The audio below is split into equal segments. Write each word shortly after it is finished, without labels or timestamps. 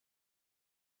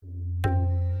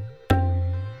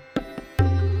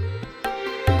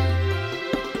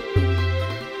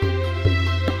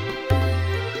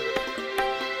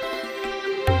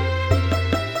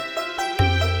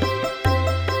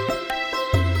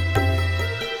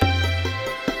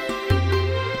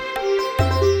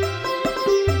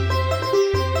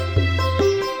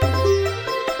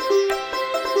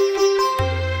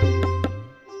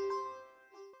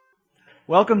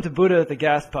Welcome to Buddha at the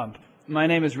Gas Pump. My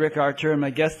name is Rick Archer, and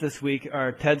my guests this week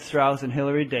are Ted Strauss and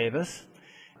Hilary Davis.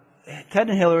 Ted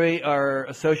and Hilary are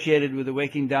associated with the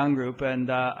Waking Down group,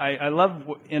 and I love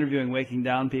interviewing Waking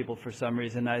Down people for some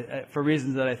reason, for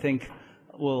reasons that I think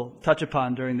we'll touch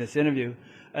upon during this interview.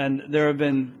 And there have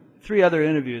been 3 other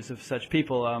interviews of such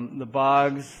people, the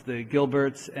Boggs, the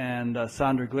Gilberts, and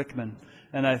Sandra Glickman,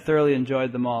 and I thoroughly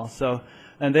enjoyed them all.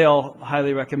 And they all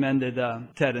highly recommended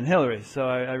Ted and Hilary, so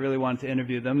I really wanted to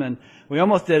interview them. And we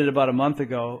almost did it about a month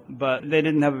ago, but they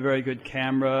didn't have a very good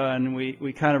camera, and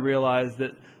we kind of realized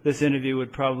that this interview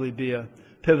would probably be a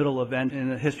pivotal event in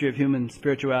the history of human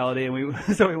spirituality,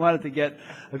 and so we wanted to get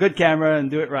a good camera and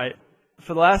do it right.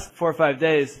 For the last 4 or 5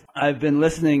 days, I've been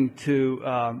listening to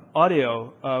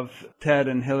audio of Ted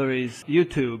and Hilary's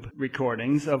YouTube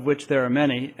recordings, of which there are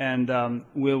many, and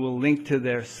we will link to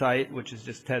their site, which is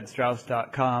just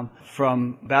tedstrauss.com,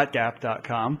 from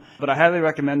batgap.com. But I highly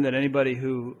recommend that anybody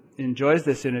who enjoys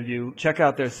this interview check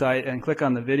out their site and click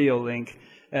on the video link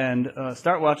and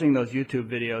start watching those YouTube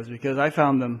videos, because I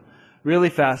found them really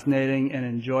fascinating and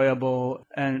enjoyable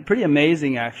and pretty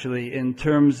amazing, actually, in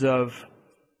terms of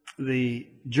the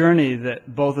journey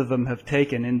that both of them have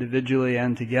taken individually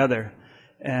and together,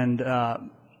 and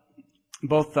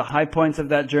both the high points of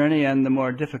that journey and the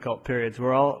more difficult periods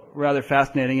were all rather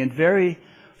fascinating and very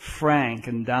frank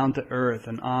and down to earth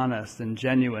and honest and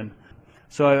genuine.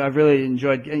 So I've really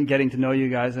enjoyed getting to know you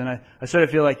guys, and I sort of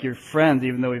feel like you're friends,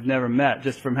 even though we've never met,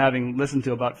 just from having listened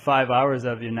to about 5 hours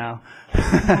of you now.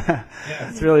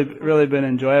 It's really been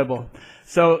enjoyable.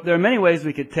 So there are many ways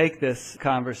we could take this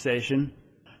conversation.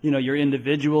 You know, your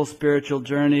individual spiritual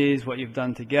journeys, what you've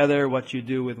done together, what you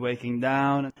do with Waking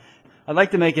Down. I'd like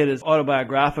to make it as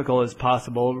autobiographical as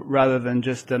possible rather than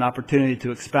just an opportunity to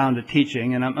expound a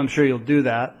teaching, and I'm sure you'll do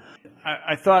that.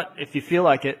 I thought, if you feel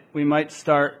like it, we might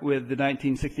start with the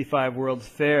 1965 World's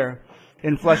Fair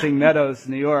in Flushing Meadows,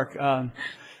 New York,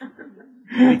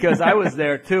 because I was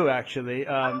there too, actually.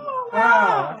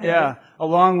 Wow. Yeah,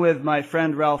 along with my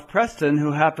friend Ralph Preston,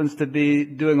 who happens to be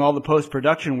doing all the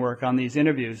post-production work on these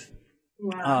interviews.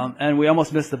 Wow. And we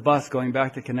almost missed the bus going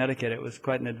back to Connecticut. It was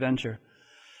quite an adventure.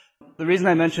 The reason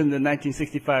I mentioned the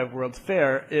 1965 World's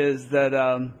Fair is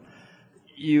that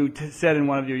you said in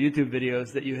one of your YouTube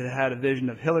videos that you had had a vision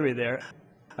of Hilary there.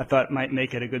 I thought it might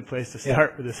make it a good place to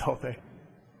start with this whole thing.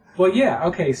 Well, yeah,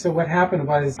 okay, so what happened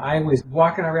was I was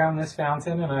walking around this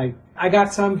fountain, and I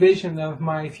got some vision of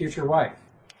my future wife.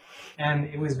 And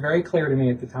it was very clear to me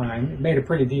at the time. It made a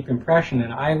pretty deep impression,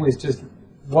 and I was just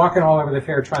walking all over the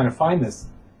fair trying to find this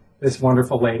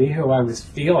wonderful lady who I was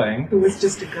feeling. Who was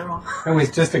just a girl. Who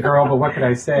was just a girl, but what could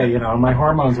I say? You know, my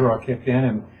hormones were all kicked in,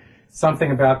 and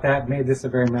something about that made this a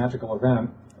very magical event.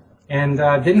 And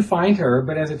didn't find her,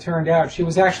 but as it turned out, she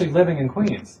was actually living in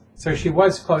Queens. So she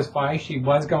was close by, she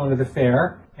was going to the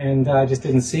fair, and I just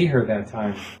didn't see her that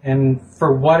time. And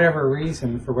for whatever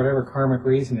reason, for whatever karmic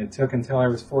reason, it took until I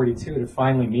was 42 to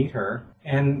finally meet her.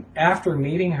 And after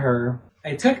meeting her,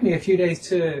 it took me a few days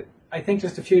to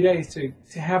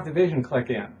have the vision click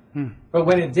in. But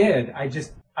when it did,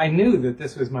 I knew that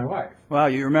this was my wife. Wow,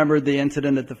 you remembered the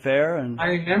incident at the fair? I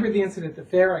remembered the incident at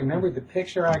the fair, I remembered the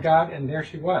picture I got, and there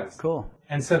she was. Cool.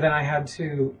 And so then I had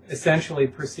to essentially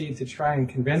proceed to try and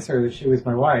convince her that she was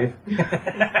my wife.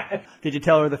 Did you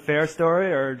tell her the fair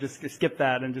story, or just skip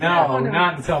that and just? No,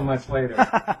 not until much later.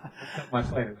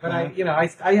 But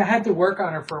I had to work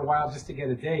on her for a while just to get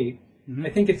a date. Mm-hmm. I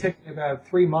think it took me about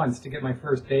 3 months to get my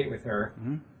first date with her.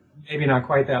 Mm-hmm. Maybe not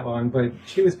quite that long, but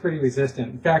she was pretty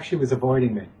resistant. In fact, she was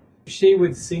avoiding me. She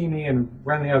would see me and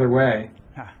run the other way.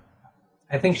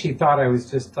 I think she thought I was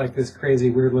just like this crazy,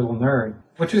 weird little nerd,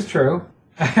 which is true.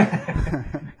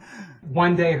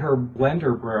 One day her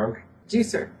blender broke.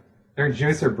 Juicer. Her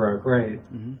juicer broke, right.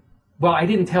 Mm-hmm. Well, I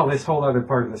didn't tell this whole other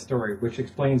part of the story, which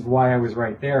explains why I was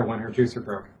right there when her juicer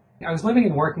broke. I was living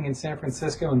and working in San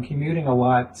Francisco and commuting a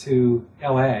lot to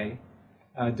L.A.,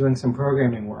 doing some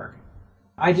programming work.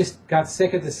 I just got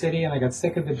sick of the city and I got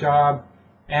sick of the job,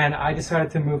 and I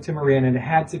decided to move to Marin, and it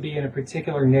had to be in a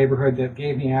particular neighborhood that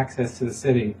gave me access to the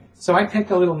city. So I picked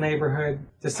a little neighborhood,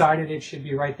 decided it should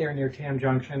be right there near Tam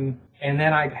Junction, and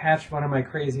then I hatched one of my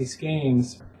crazy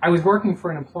schemes. I was working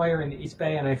for an employer in the East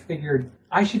Bay, and I figured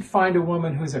I should find a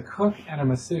woman who's a cook and a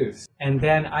masseuse. And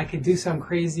then I could do some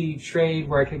crazy trade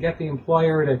where I could get the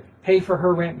employer to pay for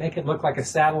her rent, make it look like a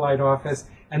satellite office,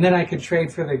 and then I could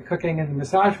trade for the cooking and the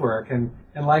massage work, and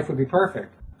life would be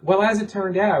perfect. Well, as it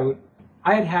turned out,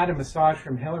 I had had a massage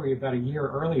from Hilary about a year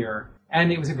earlier,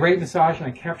 and it was a great massage, and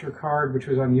I kept her card, which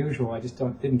was unusual. I just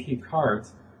didn't keep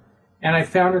cards. And I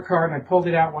found her card, and I pulled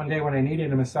it out one day when I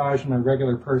needed a massage and my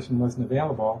regular person wasn't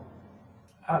available.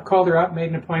 called her up, made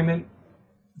an appointment,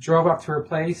 drove up to her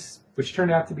place, which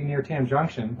turned out to be near Tam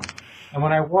Junction. And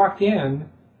when I walked in,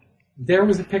 there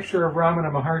was a picture of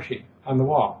Ramana Maharshi on the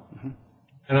wall. Mm-hmm.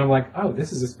 And I'm like, oh,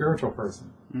 this is a spiritual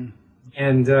person. Mm.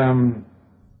 And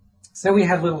so we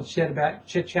had a little chit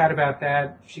chat about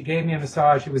that. She gave me a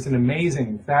massage. It was an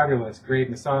amazing, fabulous, great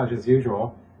massage as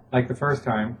usual, like the first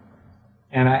time.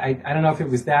 And I don't know if it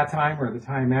was that time or the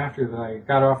time after that I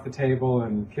got off the table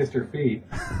and kissed her feet.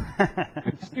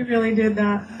 You really did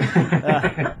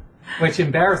that. Which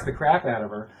embarrassed the crap out of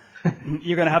her.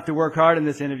 You're going to have to work hard in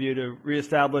this interview to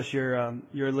reestablish your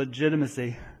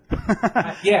legitimacy.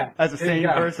 Yeah. As a sane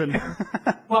person.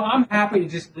 Well, I'm happy to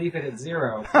just leave it at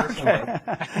 0, personally. Okay.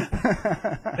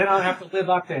 Then I don't have to live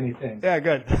up to anything. Yeah,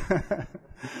 good.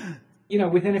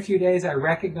 Within a few days, I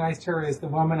recognized her as the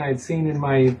woman I'd seen in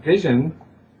my vision.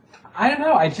 I don't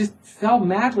know, I just fell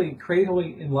madly,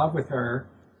 crazily in love with her.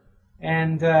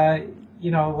 And,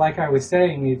 like I was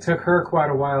saying, it took her quite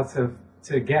a while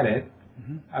to get it.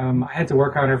 Mm-hmm. I had to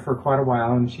work on her for quite a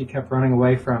while, and she kept running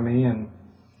away from me. And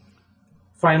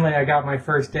finally, I got my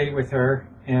first date with her,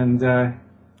 and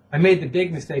I made the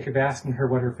big mistake of asking her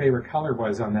what her favorite color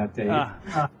was on that date.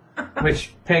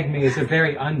 Which pegged me as a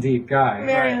very undeep guy.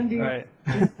 Very undeep. Right.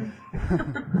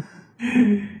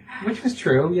 Which was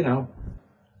true,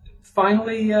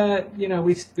 Finally,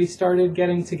 we started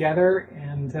getting together,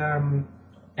 and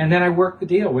then I worked the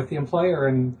deal with the employer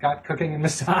and got cooking and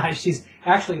massage. She's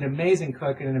actually an amazing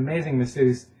cook and an amazing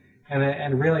masseuse,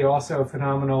 and really also a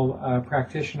phenomenal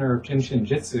practitioner of Jinshin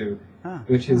Jitsu,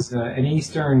 which is an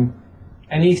Eastern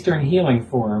healing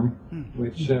form,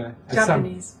 which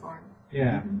Japanese form.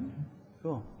 Yeah. Mm-hmm.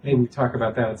 Cool. Maybe we talk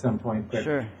about that at some point. But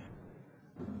sure.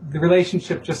 The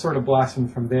relationship just sort of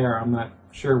blossomed from there. I'm not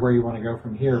sure where you want to go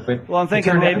from here, but well, I'm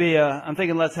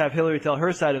thinking let's have Hillary tell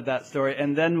her side of that story,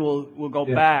 and then we'll go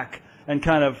back and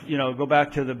kind of go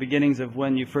back to the beginnings of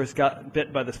when you first got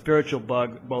bit by the spiritual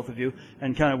bug, both of you,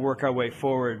 and kind of work our way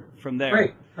forward from there.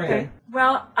 Great. Okay.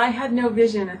 Well, I had no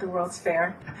vision at the World's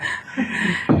Fair.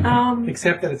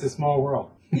 Except that it's a small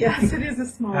world. Yes, it is a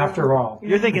small After world. all.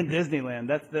 You're thinking Disneyland.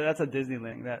 That's a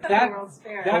Disneyland. That World's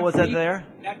Fair. Was that there?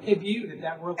 That debuted at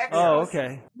that World's Fair. Oh,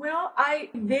 okay. Well, I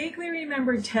vaguely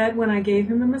remembered Ted when I gave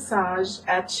him the massage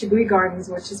at Shibuya Gardens,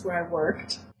 which is where I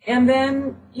worked. And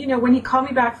then, when he called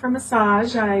me back for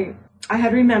massage, I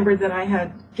had remembered that I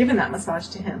had given that massage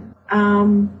to him.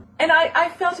 And I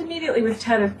felt immediately with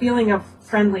Ted a feeling of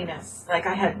friendliness, like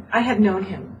I had known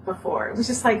him before. It was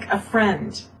just like a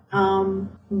friend.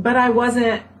 But I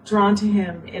wasn't drawn to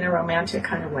him in a romantic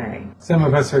kind of way. Some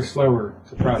of us are slower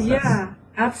to process. Yeah,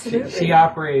 absolutely. She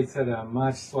operates at a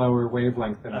much slower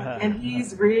wavelength than I do. And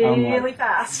he's really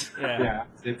fast. Yeah,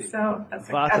 zippy. So that's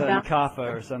Vata and Kapha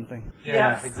or something. Yeah,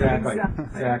 yes, exactly.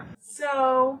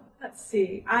 So, let's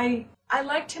see. I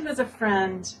liked him as a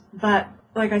friend, but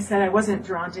like I said, I wasn't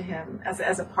drawn to him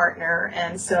as a partner.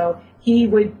 And so he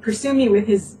would pursue me with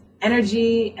his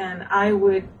energy, and I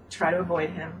would try to avoid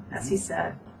him, as he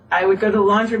said. I would go to the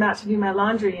laundromat to do my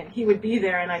laundry, and he would be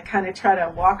there, and I'd kind of try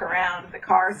to walk around the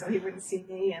car so he wouldn't see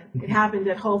me. And it happened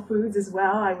at Whole Foods as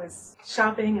well. I was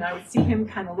shopping, and I would see him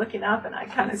kind of looking up, and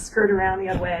I'd kind of skirt around the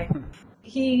other way.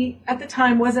 He, at the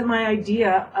time, wasn't my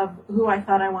idea of who I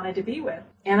thought I wanted to be with.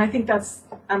 And I think that's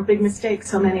a big mistake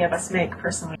so many of us make,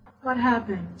 personally. What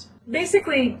happened?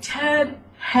 Basically, Ted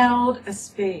held a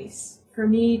space for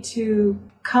me to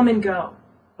come and go.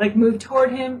 Like, move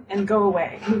toward him and go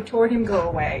away. Move toward him, go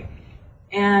away.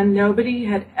 And nobody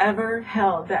had ever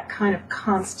held that kind of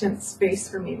constant space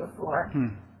for me before.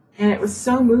 And it was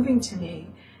so moving to me.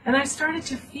 And I started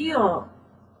to feel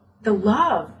the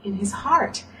love in his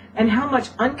heart and how much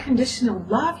unconditional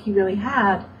love he really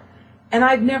had. And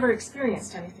I'd never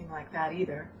experienced anything like that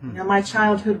either. My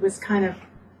childhood was kind of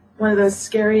one of those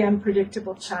scary,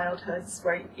 unpredictable childhoods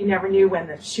where you never knew when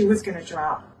the shoe was going to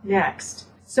drop next.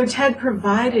 So Ted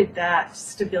provided that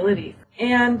stability.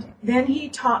 And then he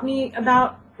taught me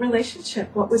about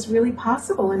relationship, what was really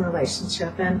possible in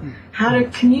relationship, and how to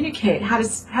communicate, how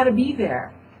to be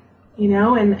there,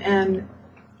 and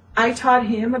I taught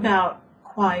him about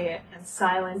quiet and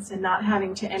silence and not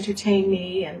having to entertain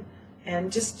me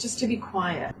and just to be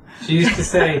quiet. She used to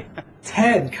say,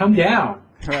 Ted, come down.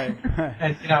 Right.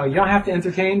 And, you don't have to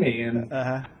entertain me. And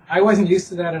I wasn't used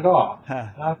to that at all.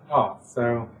 Not at all.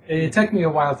 So it took me a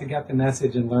while to get the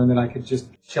message and learn that I could just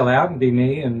chill out and be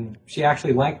me, and she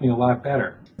actually liked me a lot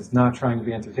better. It's not trying to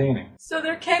be entertaining. So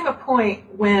there came a point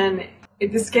when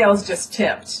the scales just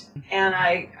tipped, and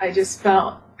I just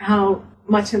felt how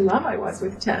much in love I was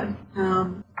with Ted.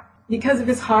 Because of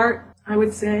his heart, I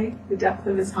would say, the depth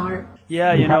of his heart.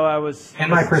 Yeah, I was...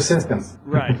 And my persistence.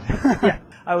 Right. Yeah.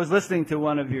 I was listening to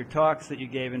one of your talks that you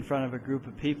gave in front of a group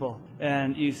of people,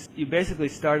 and you basically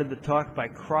started the talk by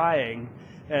crying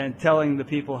and telling the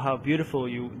people how beautiful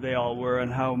they all were and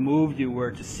how moved you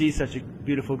were to see such a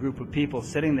beautiful group of people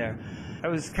sitting there. I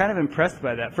was kind of impressed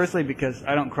by that, firstly because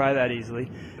I don't cry that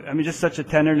easily. I mean, just such a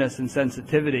tenderness and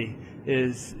sensitivity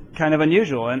is kind of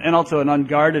unusual, and also an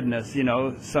unguardedness, you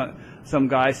know, some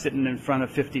guy sitting in front of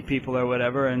 50 people or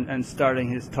whatever and starting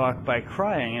his talk by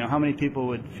crying. You know, how many people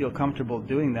would feel comfortable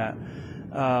doing that?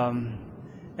 And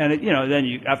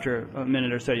then after a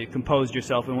minute or so, you composed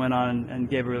yourself and went on and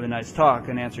gave a really nice talk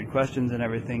and answered questions and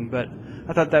everything. But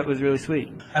I thought that was really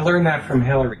sweet. I learned that from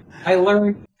Hillary. I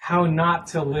learned how not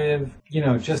to live,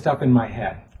 just up in my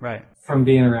head. Right. From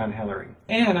being around Hillary.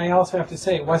 And I also have to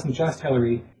say, it wasn't just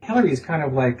Hillary. Hillary is kind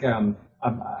of like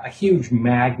a huge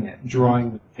magnet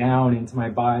drawing me down into my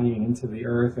body and into the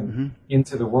earth and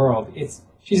into the world.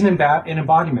 She's an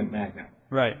embodiment magnet.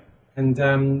 Right.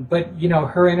 And but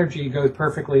her energy goes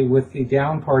perfectly with the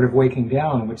down part of Waking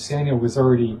Down, which Saniel was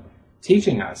already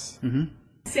teaching us. Mm-hmm.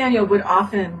 Saniel would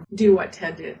often do what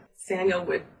Ted did.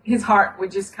 His heart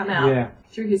would just come out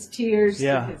through his tears,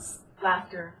 through his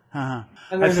laughter. Uh-huh.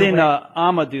 I've seen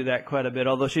Amma do that quite a bit,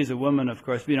 although she's a woman, of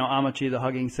course. Amachi, the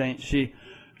hugging saint,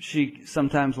 she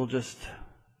sometimes will just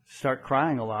start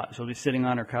crying a lot. She'll be sitting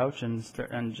on her couch and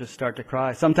just start to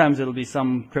cry. Sometimes it'll be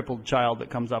some crippled child that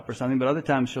comes up or something, but other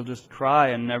times she'll just cry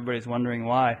and everybody's wondering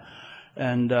why.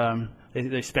 And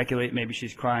they speculate maybe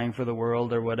she's crying for the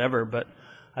world or whatever, but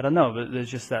I don't know. But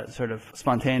there's just that sort of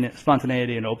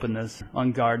spontaneity and openness,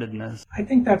 unguardedness. I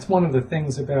think that's one of the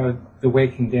things about the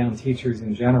Waking Down teachers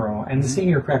in general and the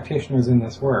senior practitioners in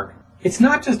this work. It's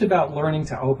not just about learning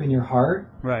to open your heart.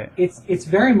 Right. It's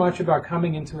very much about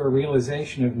coming into a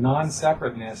realization of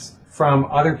non-separateness from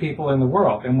other people in the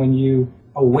world. And when you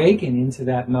awaken into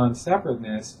that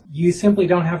non-separateness, you simply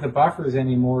don't have the buffers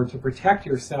anymore to protect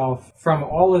yourself from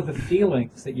all of the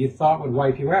feelings that you thought would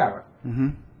wipe you out. Mm-hmm.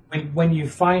 When you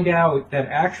find out that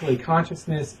actually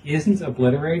consciousness isn't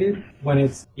obliterated when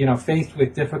it's, faced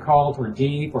with difficult or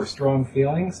deep or strong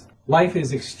feelings, life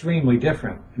is extremely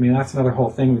different. I mean, that's another whole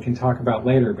thing we can talk about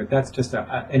later, but that's just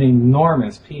an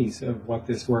enormous piece of what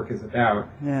this work is about,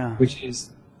 which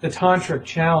is the tantric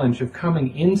challenge of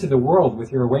coming into the world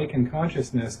with your awakened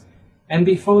consciousness and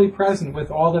be fully present with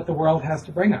all that the world has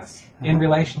to bring us in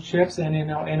relationships and in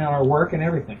our work and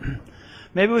everything.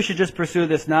 Maybe we should just pursue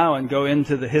this now and go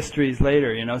into the histories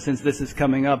later, since this is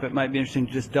coming up. It might be interesting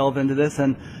to just delve into this,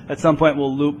 and at some point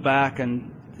we'll loop back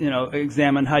and,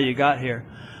 examine how you got here.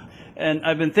 And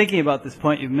I've been thinking about this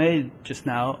point you've made just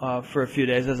now for a few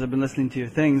days as I've been listening to your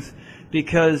things,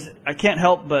 because I can't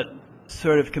help but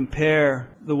sort of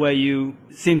compare the way you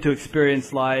seem to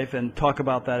experience life and talk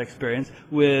about that experience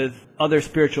with other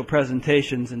spiritual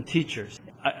presentations and teachers.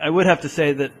 I would have to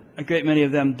say that a great many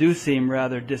of them do seem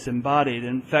rather disembodied.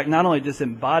 In fact, not only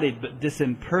disembodied, but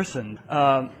disimpersoned.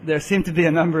 There seem to be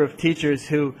a number of teachers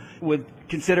who would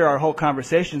consider our whole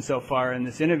conversation so far in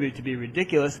this interview to be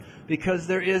ridiculous because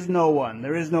there is no one,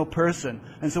 there is no person.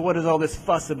 And so what is all this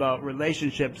fuss about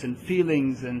relationships and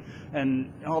feelings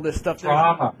and all this stuff?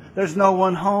 There's no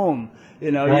one home.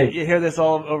 Right. You hear this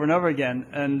all over and over again.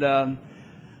 And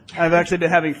I've actually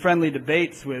been having friendly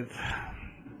debates with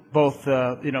both,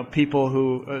 people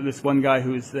who, this one guy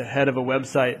who's the head of a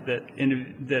website that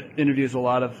interviews a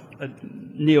lot of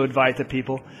Neo-Advaita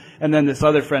people, and then this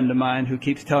other friend of mine who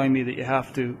keeps telling me that you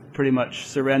have to pretty much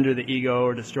surrender the ego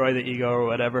or destroy the ego or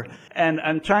whatever. And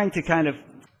I'm trying to kind of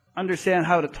understand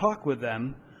how to talk with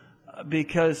them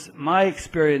because my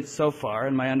experience so far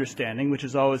and my understanding, which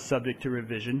is always subject to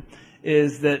revision,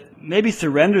 is that maybe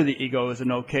surrender the ego is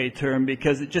an okay term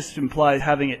because it just implies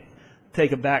having it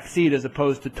take a back seat as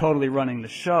opposed to totally running the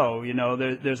show.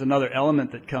 There's another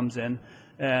element that comes in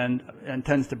and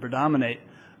tends to predominate.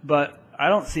 But I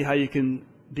don't see how you can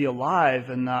be alive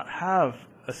and not have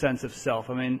a sense of self.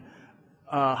 I mean,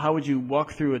 how would you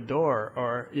walk through a door?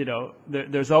 Or,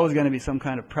 there's always going to be some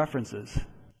kind of preferences.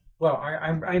 Well,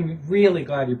 I'm really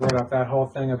glad you brought up that whole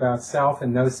thing about self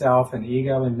and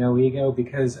ego and no ego,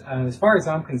 because as far as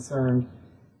I'm concerned,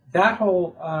 that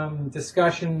whole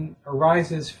discussion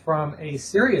arises from a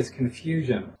serious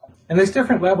confusion. And there's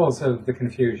different levels of the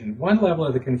confusion. One level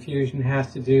of the confusion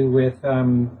has to do with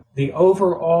the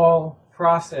overall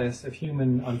process of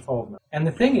human unfoldment. And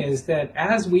the thing is that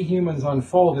as we humans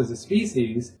unfold as a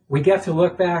species, we get to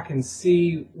look back and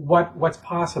see what's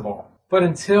possible. But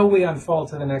until we unfold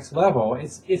to the next level,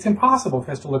 it's impossible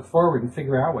for us to look forward and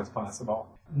figure out what's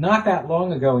possible. Not that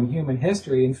long ago in human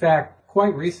history, in fact,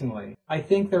 quite recently, I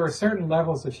think there are certain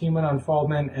levels of human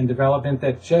unfoldment and development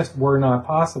that just were not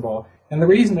possible. And the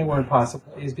reason they weren't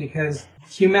possible is because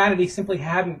humanity simply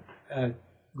hadn't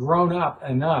grown up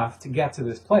enough to get to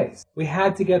this place. We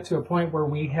had to get to a point where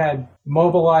we had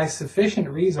mobilized sufficient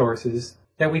resources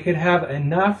that we could have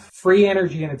enough free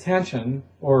energy and attention,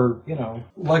 or,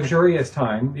 luxurious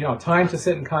time, time to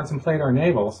sit and contemplate our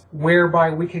navels,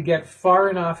 whereby we could get far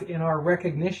enough in our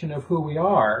recognition of who we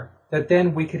are that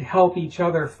then we could help each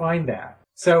other find that.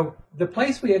 So the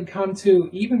place we had come to,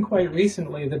 even quite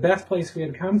recently, the best place we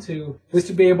had come to, was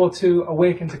to be able to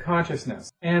awaken to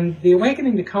consciousness. And the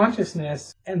awakening to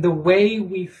consciousness and the way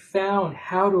we found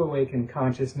how to awaken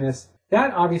consciousness,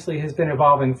 that obviously has been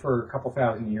evolving for a couple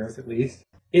thousand years at least.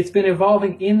 It's been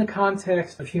evolving in the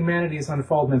context of humanity's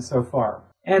unfoldment so far.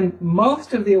 And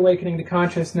most of the awakening to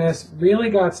consciousness really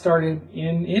got started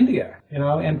in India,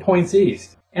 and points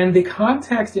east. And the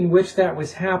context in which that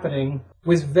was happening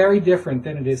was very different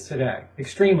than it is today.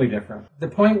 Extremely different. The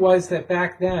point was that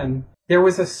back then, there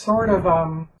was a sort of,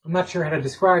 I'm not sure how to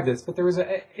describe this, but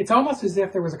it's almost as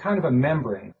if there was a kind of a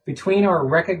membrane between our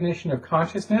recognition of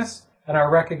consciousness and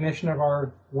our recognition of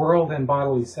our world and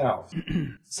bodily selves.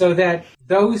 So that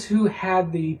those who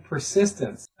had the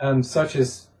persistence, such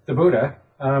as the Buddha,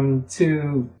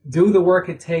 to do the work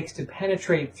it takes to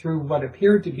penetrate through what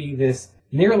appeared to be this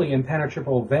nearly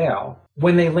impenetrable veil,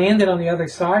 when they landed on the other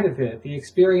side of it, the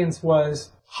experience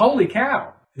was, holy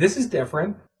cow, this is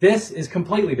different. This is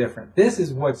completely different. This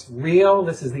is what's real.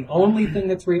 This is the only thing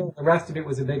that's real. The rest of it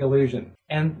was a big illusion.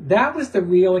 And that was the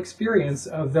real experience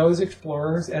of those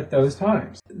explorers at those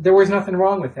times. There was nothing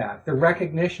wrong with that. The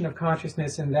recognition of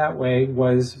consciousness in that way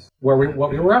was what we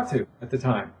were up to at the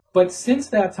time. But since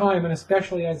that time, and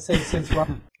especially I'd say since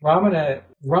Ramana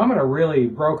really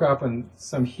broke up in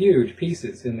some huge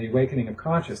pieces in the awakening of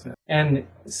consciousness. And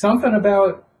something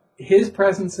about his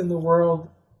presence in the world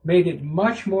made it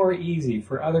much more easy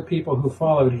for other people who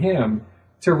followed him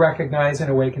to recognize and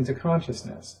awaken to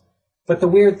consciousness. But the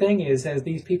weird thing is, as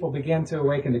these people began to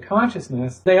awaken to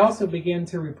consciousness, they also began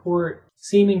to report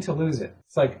seeming to lose it.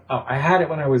 It's like, oh, I had it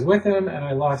when I was with him, and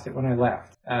I lost it when I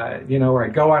left. Or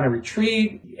I'd go on a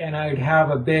retreat, and I'd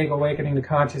have a big awakening to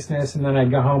consciousness, and then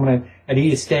I'd go home and I'd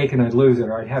eat a steak and I'd lose it,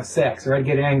 or I'd have sex, or I'd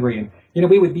get angry. And,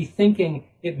 we would be thinking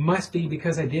it must be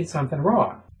because I did something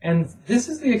wrong. And this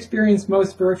is the experience most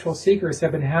spiritual seekers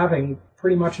have been having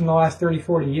pretty much in the last 30,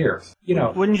 40 years.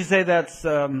 Wouldn't you say that's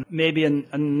maybe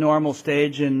a normal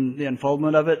stage in the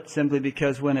unfoldment of it, simply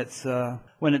because when it's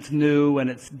new, when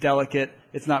it's delicate,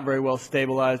 it's not very well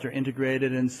stabilized or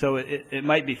integrated, and so it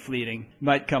might be fleeting,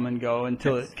 might come and go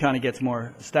until it kind of gets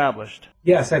more established?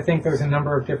 Yes, I think there's a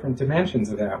number of different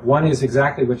dimensions of that. One is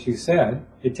exactly what you said.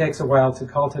 It takes a while to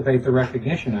cultivate the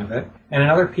recognition of it. And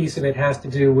another piece of it has to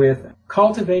do with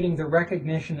cultivating the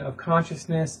recognition of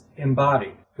consciousness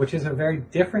embodied, which is a very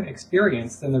different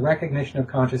experience than the recognition of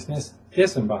consciousness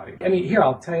disembodied. Here,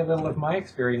 I'll tell you a little of my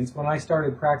experience. When I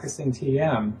started practicing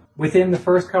TM, within the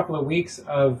first couple of weeks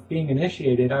of being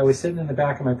initiated, I was sitting in the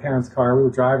back of my parents' car. We were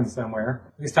driving somewhere.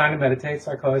 It was time to meditate,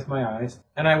 so I closed my eyes.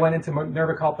 And I went into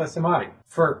Nirvikalpa Samadhi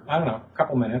for, a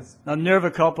couple minutes. Now,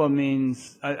 Nirvikalpa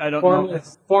means, I don't know. know.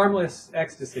 Formless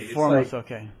ecstasy. Formless,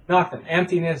 okay. Nothing.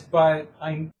 Emptiness,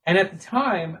 and at the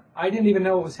time, I didn't even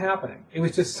know what was happening. It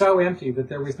was just so empty that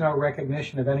there was no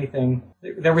recognition of anything.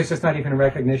 There was just not even a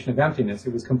recognition of emptiness.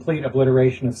 It was complete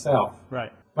obliteration of self.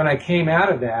 Right. When I came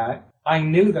out of that, I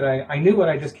knew what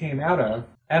I just came out of,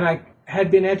 and I had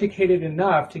been educated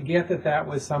enough to get that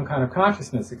was some kind of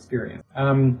consciousness experience.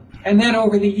 And then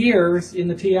over the years in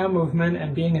the TM movement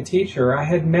and being a teacher, I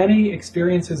had many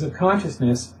experiences of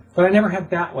consciousness, but I never had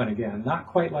that one again, not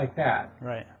quite like that.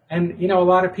 Right. And, a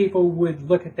lot of people would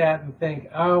look at that and think,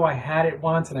 oh, I had it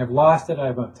once and I've lost it,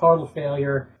 I'm a total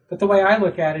failure. But the way I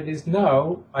look at it is,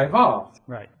 no, I evolved.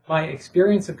 Right. My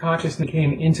experience of consciousness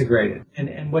became integrated.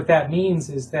 And what that means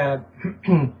is that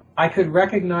I could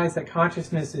recognize that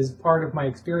consciousness is part of my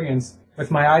experience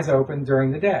with my eyes open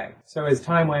during the day. So as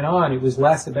time went on, it was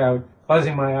less about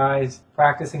closing my eyes,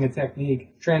 practicing a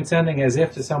technique, transcending as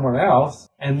if to somewhere else,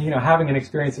 and, having an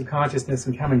experience of consciousness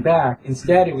and coming back.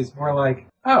 Instead, it was more like,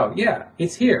 oh, yeah,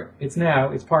 it's here. It's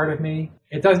now. It's part of me.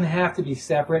 It doesn't have to be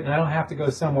separate, and I don't have to go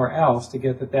somewhere else to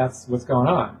get that that's what's going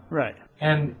on. Right.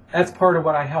 And that's part of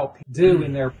what I help do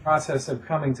in their process of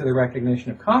coming to the recognition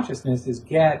of consciousness, is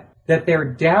get that their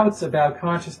doubts about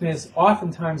consciousness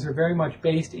oftentimes are very much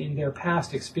based in their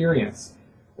past experience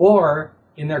or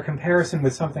in their comparison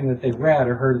with something that they've read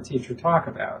or heard a teacher talk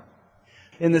about.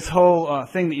 In this whole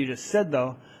thing that you just said,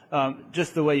 though,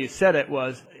 just the way you said it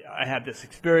was, I had this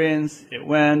experience, it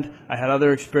went, I had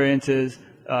other experiences,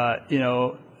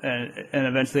 and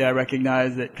eventually I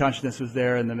recognized that consciousness was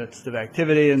there in the midst of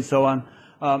activity and so on.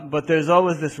 but there's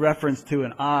always this reference to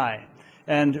an I.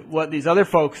 And what these other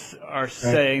folks are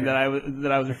saying that I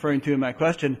was referring to in my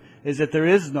question is that there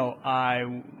is no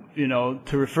I,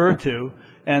 to refer to,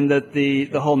 and that the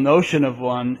whole notion of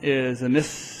one is a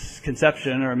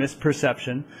misconception or a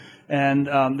misperception, and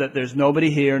that there's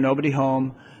nobody here, nobody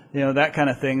home, that kind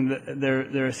of thing. That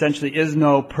there essentially is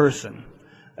no person,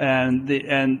 and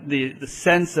the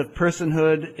sense of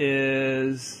personhood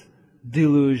is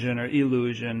delusion or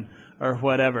illusion or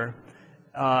whatever.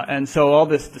 And so all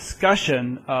this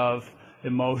discussion of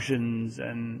emotions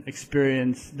and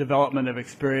experience, development of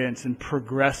experience and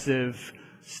progressive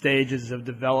stages of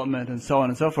development and so on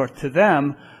and so forth, to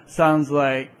them sounds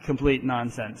like complete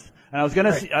nonsense. And I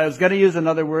was gonna use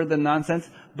another word than nonsense,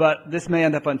 but this may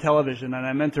end up on television, and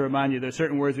I meant to remind you there's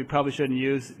certain words we probably shouldn't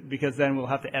use because then we'll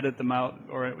have to edit them out,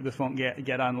 or this won't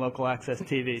get on local access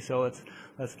TV. So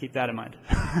let's keep that in mind.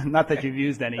 Not that you've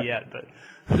used any yet, but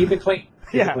keep it clean.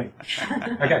 Keep yeah. it clean.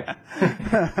 Okay.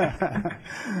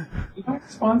 You want to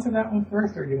respond to that one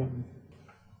first, or do you want me to?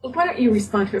 Well, why don't you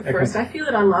respond to it first? I feel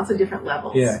it on lots of different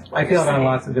levels. Yeah, I feel it on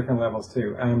lots of different levels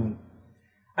too.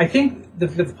 I think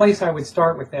the place I would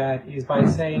start with that is by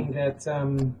saying that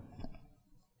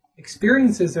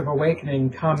experiences of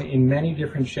awakening come in many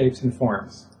different shapes and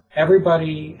forms.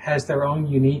 Everybody has their own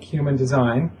unique human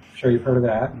design. I'm sure you've heard of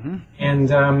that. Mm-hmm.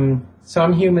 And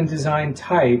some human design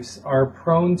types are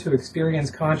prone to experience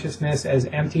consciousness as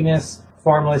emptiness,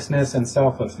 formlessness, and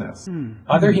selflessness.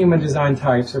 Other human design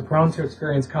types are prone to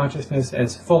experience consciousness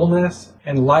as fullness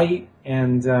and light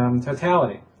and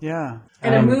totality. Yeah.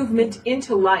 And a movement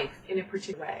into life in a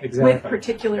particular way. Exactly. With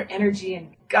particular energy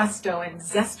and gusto and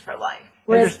zest for life.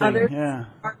 Whereas others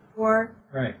are more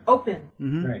open.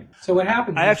 Mm-hmm. Right. So what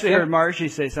happens I actually heard Maharshi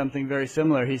say something very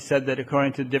similar. He said that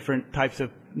according to different types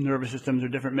of nervous systems or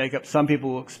different makeup, some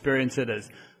people will experience it as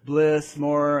bliss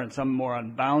more, and some more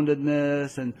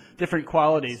unboundedness, and different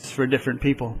qualities for different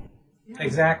people.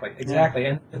 Exactly. Yeah.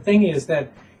 And the thing is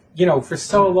that, for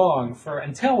so long,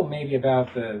 until maybe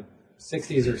about the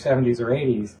 60s or 70s or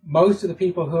 80s, most of the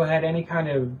people who had any kind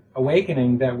of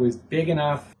awakening that was big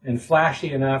enough and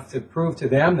flashy enough to prove to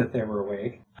them that they were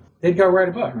awake, they'd go write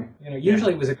a book.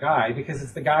 Usually it was a guy, because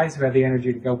it's the guys who had the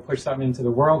energy to go push something into the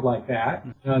world like that,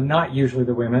 not usually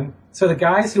the women. So the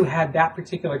guys who had that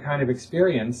particular kind of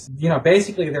experience,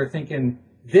 basically they're thinking,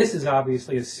 this is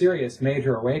obviously a serious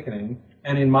major awakening,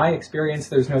 and in my experience,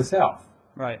 there's no self.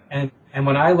 Right. And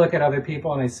when I look at other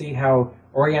people and I see how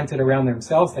oriented around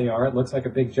themselves they are, it looks like a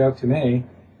big joke to me.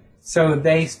 So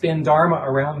they spin Dharma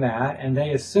around that, and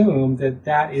they assume that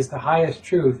that is the highest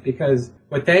truth, because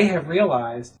what they have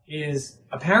realized is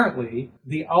apparently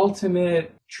the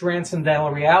ultimate transcendental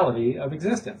reality of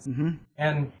existence. Mm-hmm.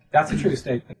 And that's a true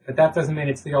statement, but that doesn't mean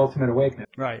it's the ultimate awakening.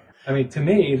 Right. I mean, to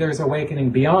me, there's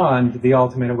awakening beyond the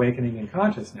ultimate awakening in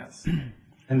consciousness.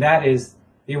 And that is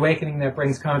the awakening that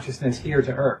brings consciousness here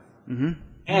to Earth. Mm-hmm.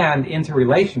 And into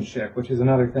relationship, which is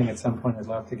another thing at some point I'd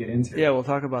love to get into. Yeah, we'll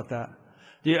talk about that.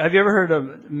 Have you ever heard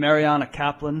of Mariana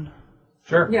Kaplan?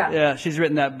 Sure. Yeah, she's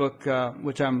written that book,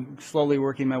 which I'm slowly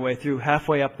working my way through,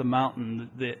 Halfway Up the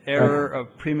Mountain, The Error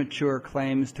of Premature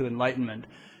Claims to Enlightenment.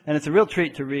 And it's a real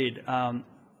treat to read.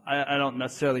 I don't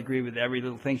necessarily agree with every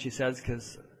little thing she says,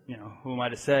 because, who am I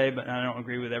to say, but I don't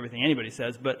agree with everything anybody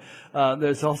says. But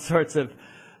there's all sorts of,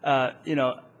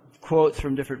 quotes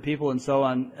from different people and so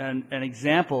on, and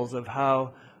examples of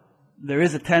how there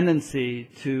is a tendency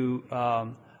to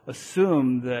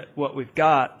assume that what we've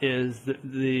got is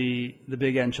the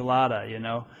big enchilada,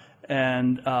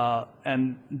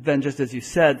 and then just as you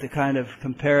said, to kind of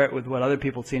compare it with what other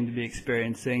people seem to be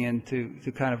experiencing, and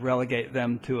to kind of relegate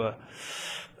them to a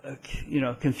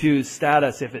confused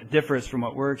status if it differs from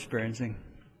what we're experiencing.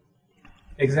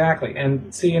 Exactly.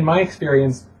 And see, in my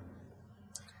experience,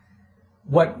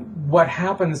 what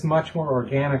happens much more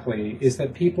organically is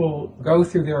that people go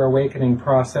through their awakening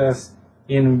process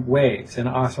in waves and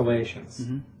oscillations.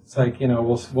 Mm-hmm. It's like,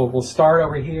 we'll start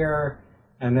over here,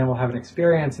 and then we'll have an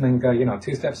experience, and then go,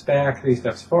 2 steps back, 3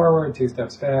 steps forward, 2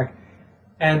 steps back.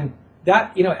 And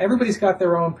that, everybody's got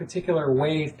their own particular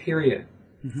wave period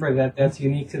for that's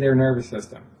unique to their nervous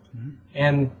system. Mm-hmm.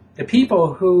 And the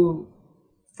people who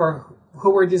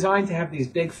were designed to have these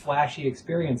big flashy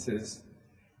experiences,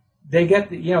 they get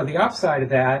the upside of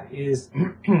that is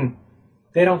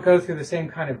they don't go through the same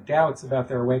kind of doubts about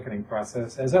their awakening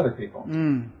process as other people.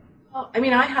 Well, I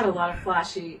mean, I had a lot of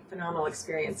flashy, phenomenal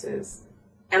experiences,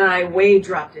 and I way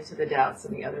dropped into the doubts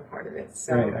in the other part of it.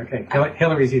 So right, okay.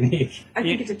 Hillary's unique. I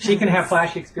think it depends. She can have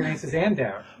flashy experiences and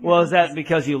doubt. Well, is that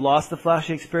because you lost the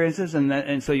flashy experiences,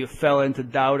 and so you fell into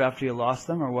doubt after you lost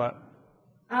them, or what?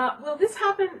 Well, this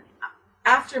happened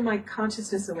after my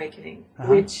consciousness awakening,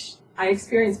 which I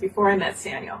experienced before I met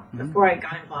Saniel, before I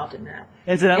got involved in that.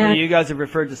 Incidentally, you guys have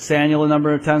referred to Saniel a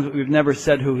number of times, but we've never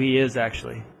said who he is,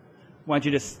 actually. Why don't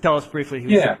you just tell us briefly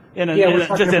Yeah.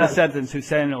 just in a sentence who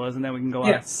Saniel is, and then we can go on.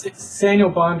 Yes,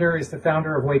 Saniel Bonder is the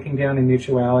founder of Waking Down in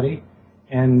Mutuality,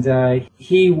 and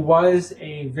he was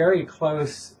a very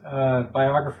close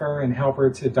biographer and helper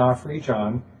to Da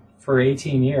Frijon for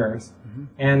 18 years,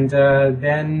 and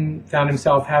then found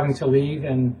himself having to leave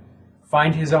and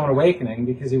find his own awakening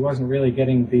because he wasn't really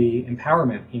getting the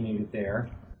empowerment he needed there.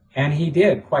 And he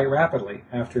did quite rapidly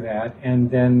after that. And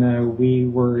then we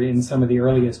were in some of the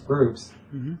earliest groups.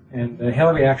 And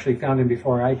Hillary actually found him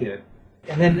before I did.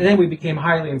 And then we became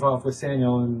highly involved with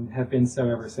Saniel and have been so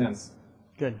ever since.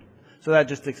 Good. So that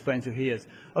just explains who he is.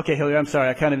 Okay, Hillary, I'm sorry.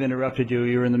 I kind of interrupted you.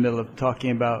 You were in the middle of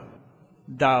talking about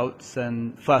doubts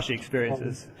and flashy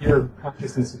experiences. Your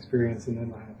consciousness experience, and then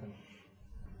what happened?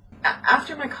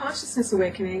 After my consciousness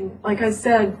awakening, like I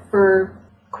said, for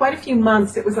quite a few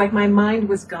months, it was like my mind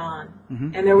was gone,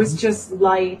 and there was just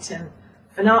light and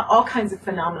all kinds of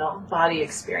phenomenal body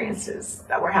experiences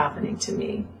that were happening to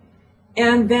me.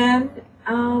 And then,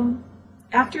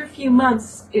 after a few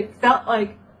months, it felt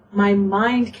like my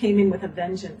mind came in with a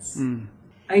vengeance.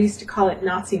 I used to call it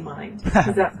Nazi mind,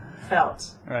 because that's how it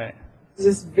felt. Right. It was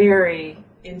just very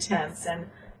intense. And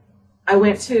I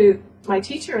went to my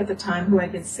teacher at the time, who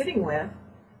I'd been sitting with,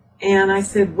 and I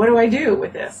said, what do I do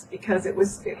with this? Because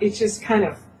it just kind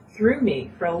of threw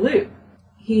me for a loop.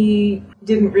 He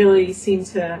didn't really seem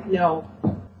to know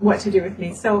what to do with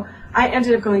me. So I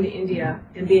ended up going to India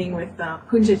and being with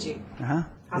Punjaji.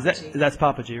 That's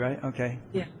Papaji, right? Okay.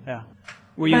 Yeah.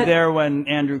 Were you there when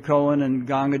Andrew Cohen and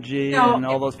Gangaji and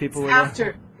all those people were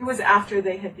there? It was after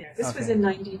they had there. This was in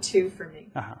 92 for me.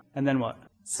 And then what?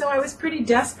 So I was pretty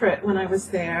desperate when I was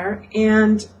there,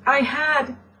 and I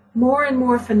had more and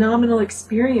more phenomenal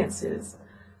experiences.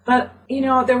 But,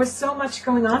 there was so much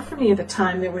going on for me at the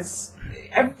time.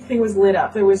 Everything was lit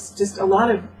up. There was just a lot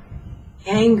of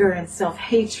anger and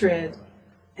self-hatred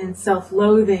and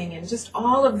self-loathing, and just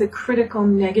all of the critical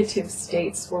negative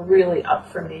states were really up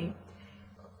for me.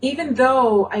 Even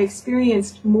though I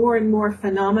experienced more and more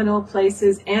phenomenal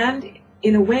places and,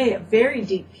 in a way, a very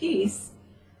deep peace,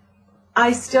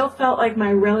 I still felt like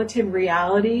my relative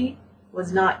reality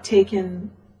was not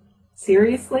taken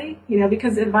seriously,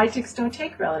 because Advaitics don't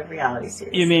take relative reality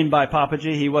seriously. You mean by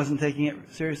Papaji, he wasn't taking it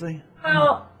seriously?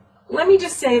 Well, let me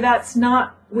just say that's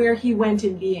not where he went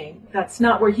in being. That's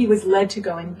not where he was led to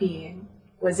go in being,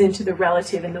 was into the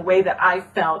relative in the way that I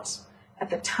felt at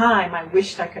the time I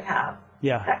wished I could have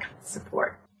that kind of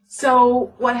support.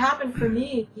 So what happened for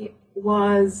me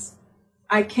was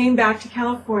I came back to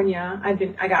California.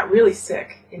 I got really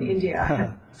sick in India. I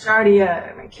had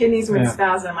giardia, my kidneys were in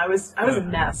spasm. I was a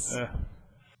mess.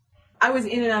 I was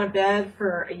in and out of bed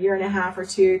for a year and a half or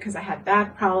two because I had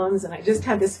back problems, and I just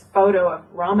had this photo of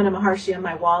Ramana Maharshi on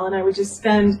my wall, and I would just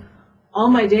spend all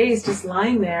my days just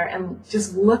lying there and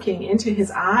just looking into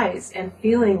his eyes and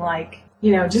feeling like,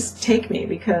 just take me,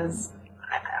 because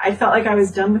I felt like I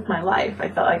was done with my life. I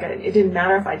felt like it didn't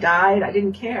matter if I died. I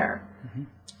didn't care.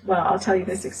 Well, I'll tell you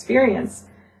this experience.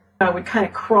 I would kind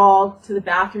of crawl to the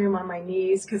bathroom on my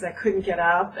knees because I couldn't get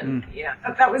up. And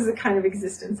that was the kind of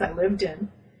existence I lived in.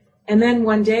 And then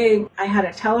one day I had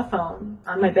a telephone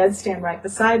on my bedstand right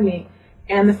beside me,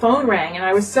 and the phone rang, and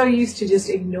I was so used to just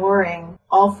ignoring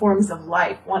all forms of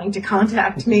life wanting to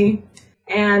contact me.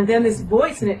 And then this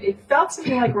voice, and it felt to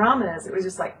me like Ramana's. It was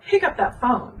just like, pick up that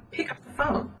phone, pick up the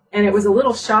phone. And it was a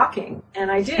little shocking,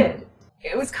 and I did.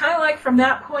 It was kind of like from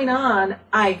that point on,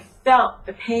 I felt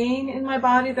the pain in my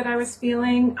body that I was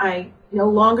feeling. I no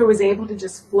longer was able to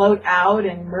just float out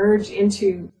and merge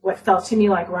into what felt to me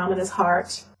like Ramana's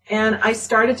heart. And I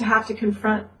started to have to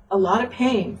confront a lot of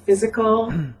pain,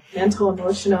 physical, mental,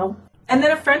 emotional. And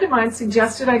then a friend of mine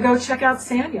suggested I go check out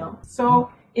Saniel. So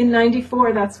in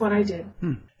 94, that's what I did.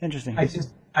 Interesting. I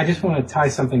just want to tie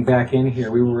something back in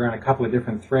here. We were on a couple of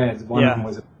different threads. One of them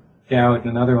was about doubt, and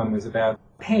another one was about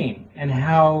pain, and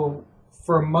how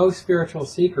for most spiritual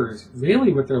seekers,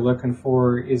 really what they're looking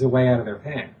for is a way out of their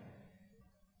pain.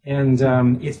 And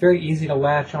it's very easy to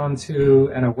latch onto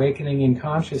an awakening in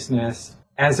consciousness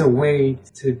as a way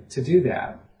to do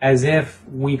that, as if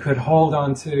we could hold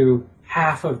on to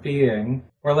half of being,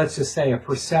 or let's just say a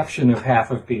perception of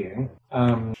half of being,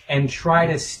 and try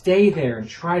to stay there and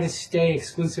try to stay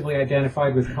exclusively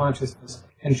identified with consciousness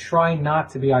and try not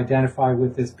to be identified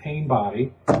with this pain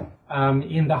body,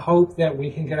 in the hope that we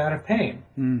can get out of pain.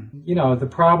 The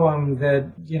problem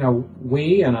that,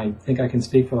 we, and I think I can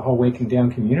speak for the whole Waking Down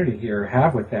community here,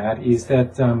 have with that is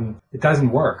that it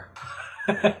doesn't work.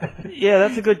 Yeah,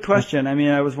 that's a good question. I mean,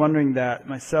 I was wondering that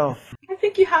myself. I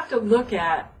think you have to look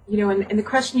at, and the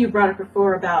question you brought up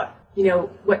before about,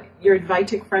 what your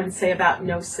Advaitic friends say about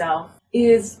no self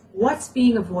is what's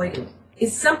being avoided.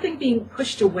 Is something being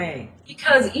pushed away?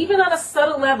 Because even on a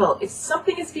subtle level, if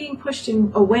something is being pushed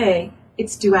away,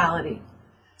 it's duality.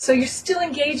 So you're still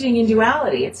engaging in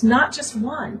duality. It's not just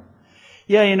one.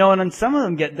 Yeah, and then some of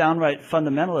them get downright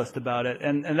fundamentalist about it,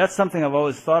 and that's something I've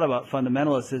always thought about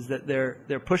fundamentalists is that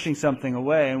they're pushing something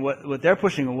away, and what they're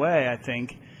pushing away, I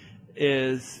think,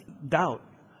 is doubt,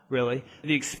 really.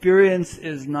 The experience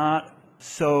is not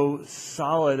so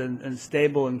solid and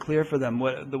stable and clear for them,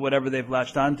 whatever they've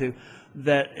latched onto,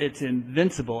 that it's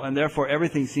invincible, and therefore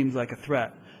everything seems like a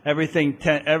threat. Everything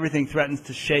threatens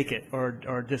to shake it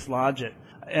or dislodge it.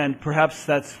 And perhaps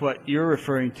that's what you're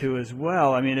referring to as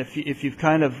well. I mean, if you've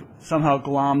kind of somehow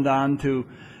glommed onto,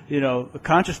 the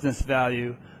consciousness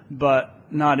value, but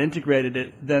not integrated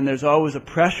it, then there's always a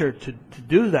pressure to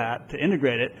do that, to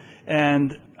integrate it.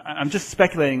 And I'm just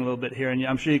speculating a little bit here, and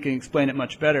I'm sure you can explain it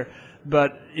much better.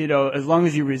 But, as long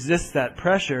as you resist that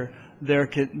pressure,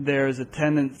 there's a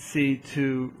tendency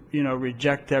to,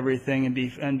 reject everything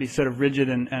and be sort of rigid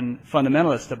and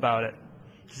fundamentalist about it.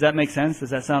 Does that make sense? Does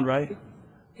that sound right?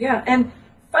 Yeah, and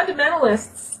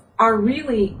fundamentalists are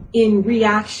really in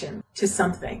reaction to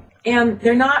something, and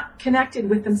they're not connected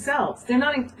with themselves. They're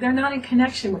not in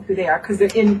connection with who they are because they're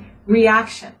in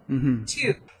reaction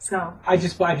to. So I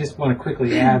just want to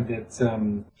quickly add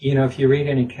that if you read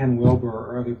any Ken Wilber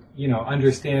or other,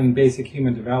 understand basic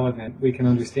human development, we can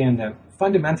understand that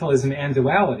fundamentalism and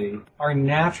duality are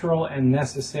natural and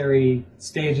necessary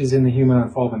stages in the human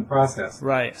unfoldment process.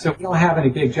 Right. So we don't have any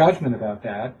big judgment about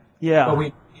that. Yeah. But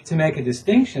we need to make a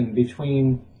distinction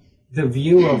between the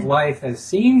view of life as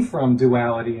seen from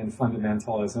duality and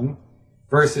fundamentalism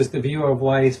versus the view of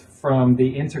life from the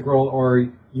integral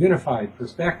or unified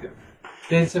perspective.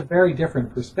 It's a very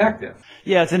different perspective.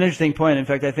 Yeah, it's an interesting point. In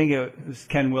fact, I think it was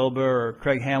Ken Wilber or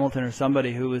Craig Hamilton or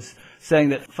somebody who was saying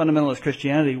that fundamentalist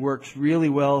Christianity works really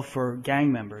well for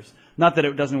gang members. Not that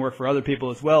it doesn't work for other people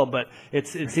as well, but it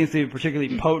seems to be a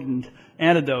particularly potent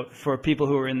antidote for people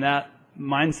who are in that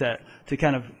mindset to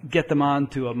kind of get them on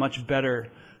to a much better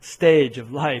stage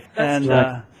of life. That's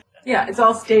right. Yeah, it's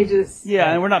all stages.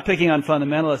 Yeah, and we're not picking on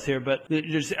fundamentalists here, but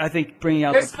just, I think bringing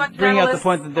out the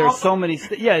point that there's so many.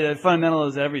 The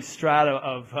fundamentalists at every strata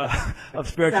of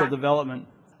spiritual development.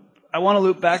 I want to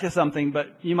loop back to something,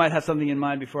 but you might have something in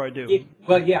mind before I do.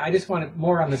 I just wanted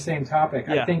more on the same topic.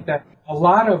 Yeah. I think that a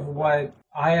lot of what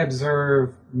I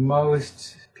observe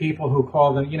most people who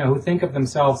call them, who think of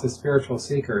themselves as spiritual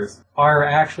seekers are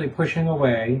actually pushing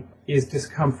away is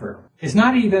discomfort. It's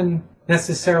not even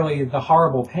necessarily the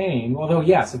horrible pain, although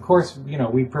yes, of course,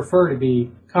 we prefer to be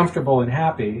comfortable and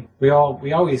happy. We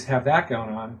always have that going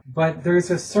on. But there's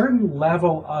a certain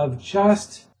level of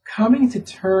just coming to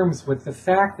terms with the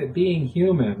fact that being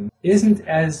human isn't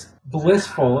as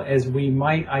blissful as we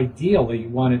might ideally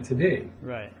want it to be.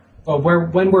 Right. But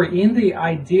when we're in the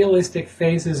idealistic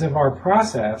phases of our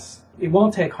process, it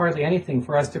won't take hardly anything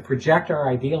for us to project our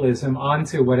idealism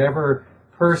onto whatever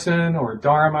person or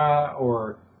dharma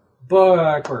or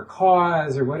book or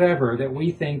cause or whatever that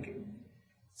we think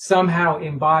somehow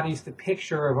embodies the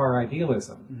picture of our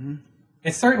idealism. Mm-hmm.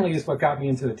 It certainly is what got me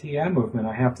into the TM movement,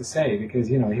 I have to say, because,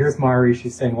 here's Mari,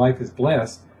 she's saying life is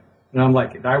bliss. And I'm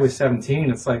like, I was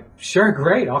 17, it's like, sure,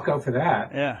 great, I'll go for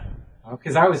that. Yeah.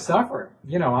 Because I was suffering.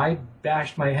 I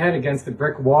bashed my head against the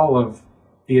brick wall of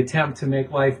the attempt to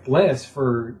make life bliss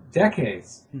for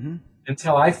decades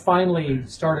until I finally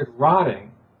started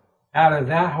rotting out of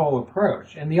that whole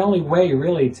approach. And the only way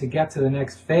really to get to the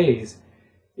next phase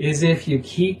is if you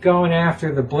keep going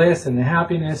after the bliss and the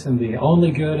happiness and the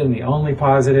only good and the only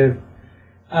positive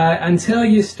until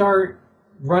you start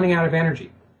running out of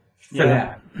energy for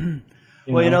that.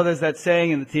 Well, there's that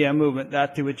saying in the TM movement,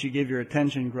 that to which you give your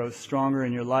attention grows stronger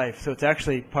in your life. So it's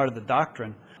actually part of the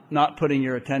doctrine, not putting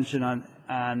your attention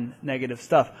on negative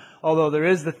stuff. Although there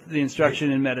is the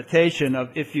instruction in meditation of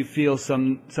if you feel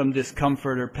some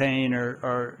discomfort or pain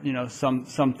or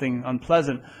something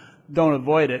unpleasant, don't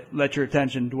avoid it. Let your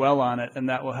attention dwell on it, and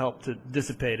that will help to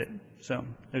dissipate it. So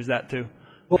there's that too.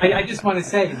 Well, I just want to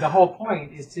say the whole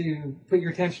point is to put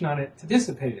your attention on it to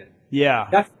dissipate it. Yeah.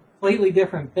 That's a completely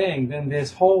different thing than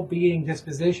this whole being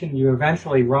disposition you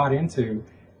eventually rot into,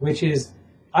 which is,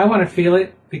 I want to feel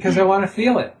it because I want to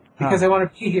feel it, because I want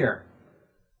to be here.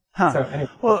 Huh. So, anyway.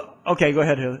 Well, okay, go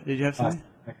ahead. Did you have something?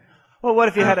 Well, what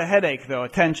if you had a headache, though, a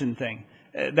tension thing,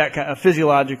 that kind of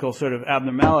physiological sort of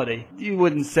abnormality? You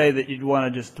wouldn't say that you'd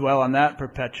want to just dwell on that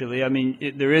perpetually. I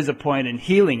mean, there is a point in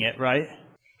healing it, right?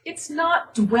 It's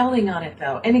not dwelling on it,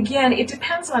 though. And again, it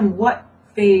depends on what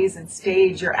phase and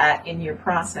stage you're at in your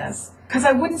process. Because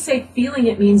I wouldn't say feeling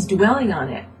it means dwelling on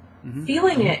it. Mm-hmm.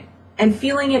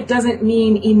 Feeling it doesn't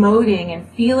mean emoting, and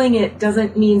feeling it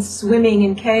doesn't mean swimming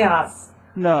in chaos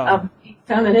of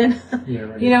feminine. Yeah,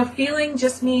 right. Feeling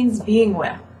just means being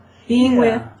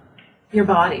with your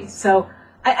body. So,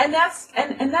 and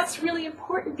that's really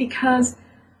important, because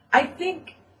I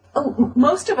think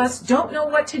most of us don't know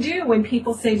what to do when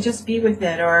people say just be with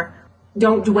it or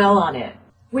don't dwell on it,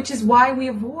 which is why we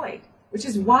avoid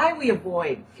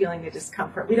feeling the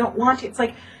discomfort. We don't want to. It's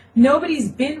like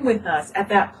nobody's been with us at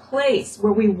that place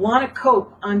where we want to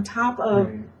cope on top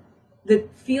of the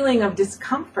feeling of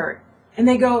discomfort. And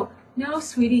they go, no,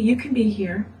 sweetie, you can be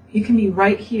here. You can be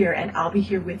right here, and I'll be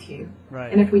here with you.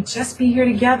 Right. And if we just be here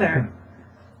together,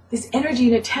 this energy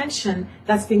and attention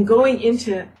that's been going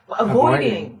into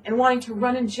avoiding and wanting to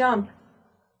run and jump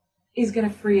is going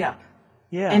to free up.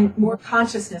 Yeah. And more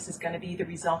consciousness is going to be the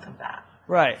result of that.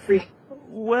 Right. Free.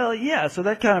 Well, yeah, so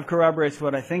that kind of corroborates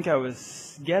what I think I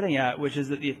was getting at, which is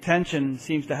that the attention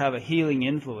seems to have a healing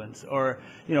influence, or,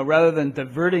 rather than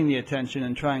diverting the attention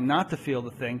and trying not to feel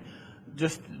the thing,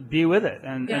 just be with it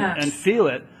and feel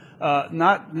it.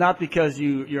 Not because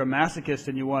you're a masochist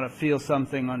and you want to feel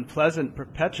something unpleasant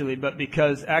perpetually, but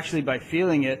because actually by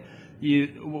feeling it,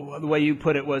 the way you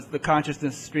put it was the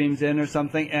consciousness streams in or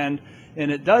something, and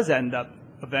it does end up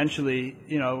eventually,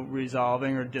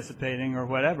 resolving or dissipating or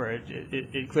whatever.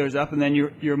 It clears up, and then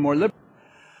you're more liberal.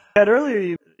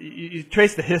 Earlier, you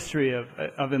traced the history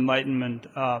of enlightenment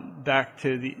back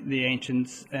to the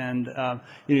ancients, and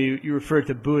you referred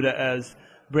to Buddha as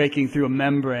breaking through a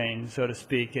membrane, so to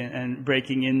speak, and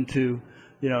breaking into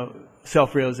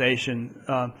self-realization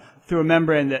through a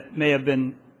membrane that may have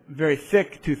been very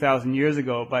thick 2,000 years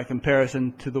ago by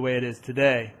comparison to the way it is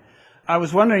today. I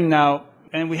was wondering now,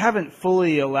 and we haven't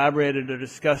fully elaborated or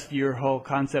discussed your whole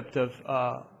concept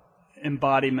of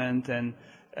embodiment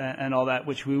and all that,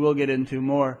 which we will get into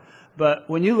more. But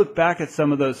when you look back at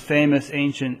some of those famous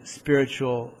ancient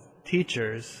spiritual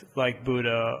teachers like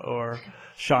Buddha or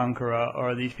Shankara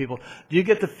or these people, do you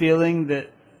get the feeling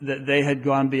that they had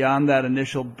gone beyond that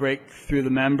initial break through the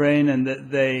membrane, and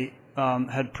that they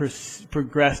had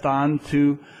progressed on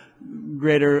to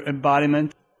greater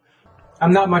embodiment?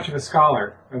 I'm not much of a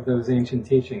scholar of those ancient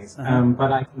teachings,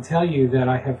 but I can tell you that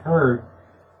I have heard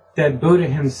that Buddha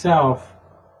himself,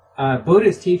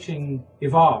 Buddha's teaching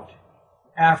evolved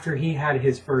after he had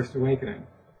his first awakening.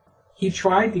 He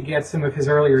tried to get some of his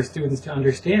earlier students to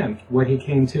understand what he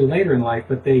came to later in life,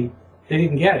 but they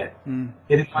didn't get it.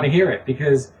 They didn't want to hear it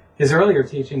because his earlier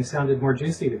teaching sounded more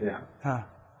juicy to them,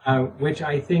 which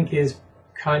I think is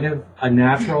kind of a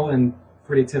natural and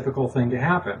pretty typical thing to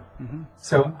happen.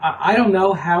 So I don't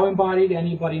know how embodied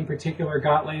anybody in particular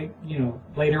got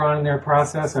later on in their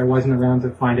process. I wasn't around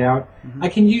to find out. I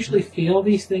can usually feel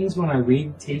these things when I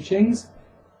read teachings.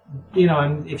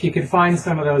 And if you could find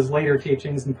some of those later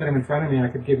teachings and put them in front of me, I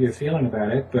could give you a feeling about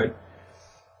it. But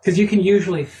because you can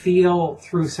usually feel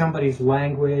through somebody's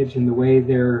language and the way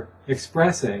they're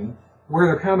expressing where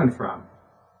they're coming from.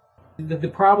 The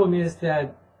problem is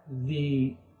that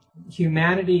the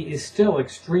humanity is still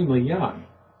extremely young,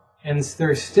 and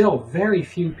there's still very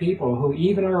few people who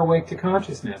even are awake to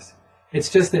consciousness. It's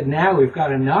just that now we've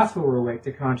got enough who are awake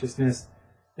to consciousness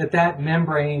that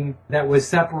membrane that was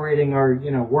separating our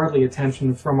worldly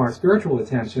attention from our spiritual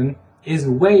attention is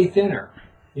way thinner.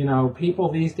 People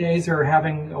these days are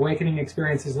having awakening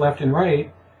experiences left and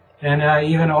right, and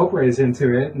even Oprah is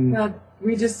into it. And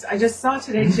I just saw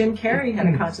today Jim Carrey had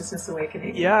a consciousness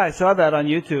awakening. Yeah, I saw that on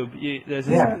YouTube.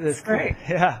 That's great.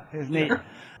 Yeah, it's neat.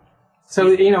 So,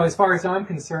 as far as I'm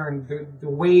concerned, the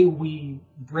way we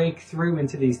break through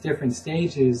into these different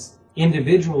stages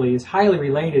individually is highly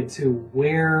related to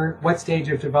what stage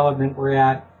of development we're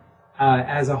at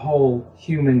as a whole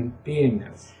human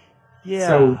beingness. Yeah.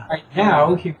 So right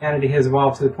now, humanity has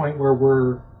evolved to the point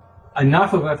where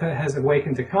enough of us has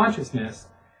awakened to consciousness.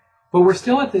 But we're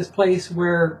still at this place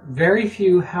where very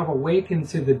few have awakened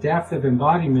to the depth of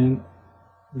embodiment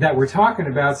that we're talking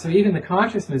about. So even the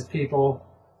consciousness people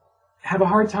have a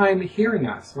hard time hearing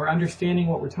us or understanding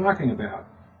what we're talking about.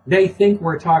 They think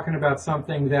we're talking about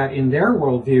something that in their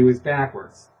worldview is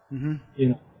backwards.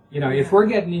 If we're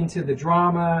getting into the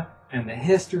drama and the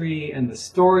history and the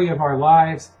story of our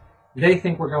lives, they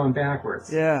think we're going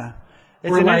backwards. Yeah.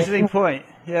 It's an interesting point.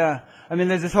 Yeah. I mean,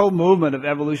 there's this whole movement of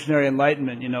evolutionary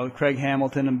enlightenment, Craig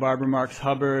Hamilton and Barbara Marx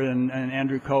Hubbard and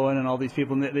Andrew Cohen and all these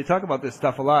people. And they talk about this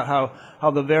stuff a lot,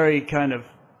 how the very kind of,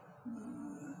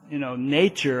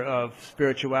 nature of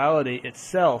spirituality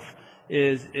itself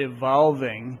is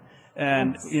evolving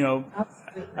And, Absolutely.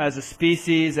 as a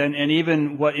species and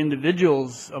even what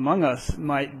individuals among us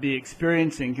might be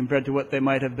experiencing compared to what they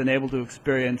might have been able to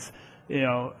experience,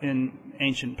 in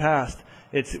ancient past.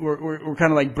 We're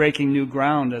kind of like breaking new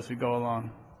ground as we go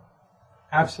along.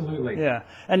 Absolutely. Yeah,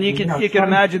 and you can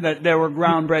imagine that there were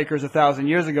groundbreakers 1,000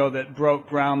 years ago that broke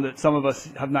ground that some of us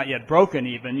have not yet broken,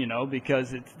 even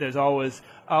because there's always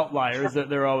outliers. That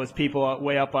there are always people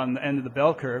way up on the end of the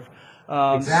bell curve.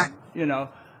 Exactly.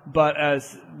 But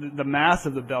as the mass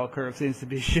of the bell curve seems to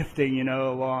be shifting,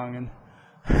 along, and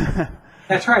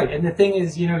That's right. And the thing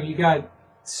is, you got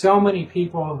so many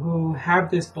people who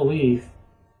have this belief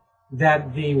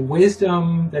that the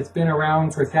wisdom that's been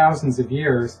around for thousands of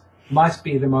years must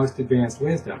be the most advanced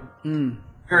wisdom.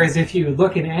 Whereas if you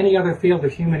look in any other field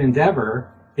of human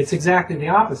endeavor, it's exactly the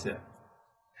opposite.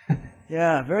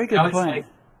 Yeah, very good point.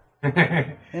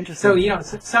 Interesting.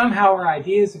 So, somehow our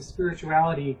ideas of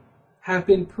spirituality have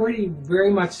been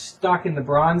very much stuck in the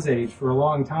Bronze Age for a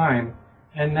long time,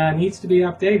 and needs to be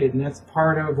updated, and that's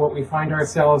part of what we find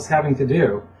ourselves having to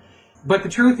do. But the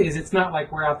truth is, it's not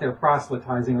like we're out there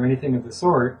proselytizing or anything of the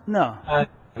sort. No.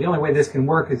 The only way this can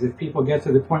work is if people get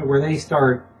to the point where they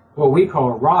start what we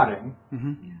call rotting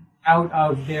out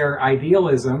of their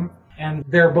idealism and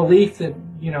their belief that,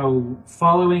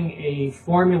 following a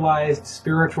formalized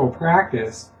spiritual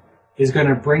practice is going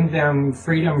to bring them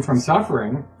freedom from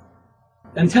suffering.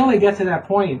 Until they get to that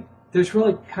point, there's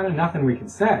really kind of nothing we can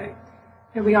say.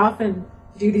 And we often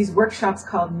do these workshops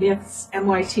called Myths,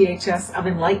 MYTHS, of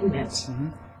Enlightenment.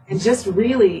 And just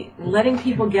really letting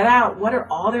people get out what are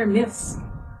all their myths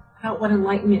about what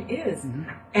enlightenment is.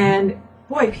 And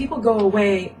boy, people go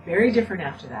away very different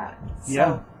after that. So,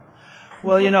 yeah.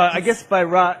 Well, I guess by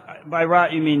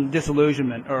rot you mean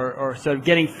disillusionment or sort of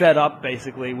getting fed up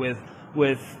basically with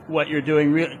what you're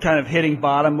doing, kind of hitting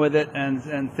bottom with it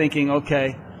and thinking,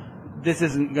 okay, this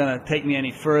isn't going to take me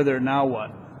any further, now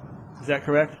what? Is that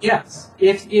correct? Yes,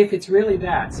 if it's really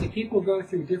that. See, people go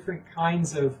through different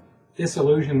kinds of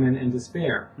disillusionment and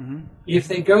despair. If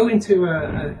they go into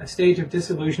a stage of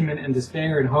disillusionment and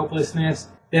despair and hopelessness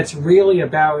that's really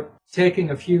about taking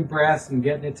a few breaths and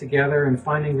getting it together and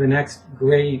finding the next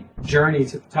great journey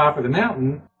to the top of the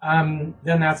mountain,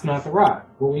 then that's not the rot.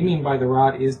 What we mean by the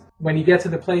rot is when you get to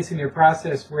the place in your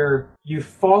process where you've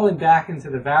fallen back into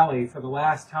the valley for the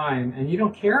last time and you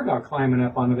don't care about climbing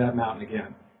up onto that mountain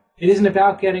again. It isn't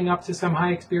about getting up to some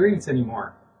high experience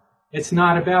anymore. It's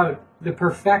not about the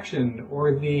perfection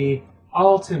or the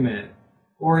ultimate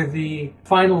or the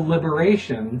final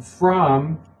liberation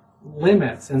from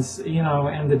limits and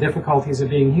the difficulties of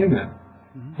being human.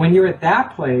 When you're at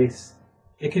that place,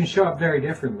 it can show up very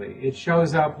differently. It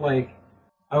shows up like,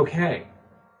 okay,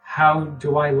 how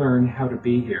do I learn how to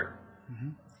be here?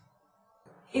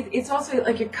 It's also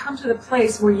like you come to the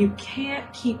place where you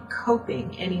can't keep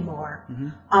coping anymore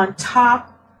on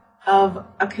top of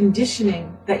a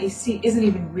conditioning that you see isn't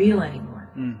even real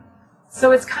anymore.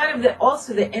 So it's kind of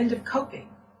also the end of coping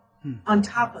on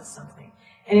top of something.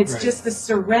 And it's just the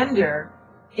surrender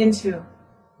into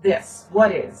this,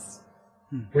 what is.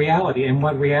 Reality. And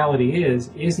what reality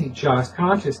isn't just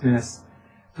consciousness.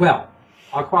 Well,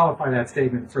 I'll qualify that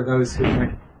statement for those who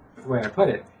might, the way I put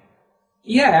it.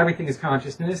 Yeah, everything is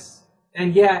consciousness.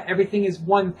 And yeah, everything is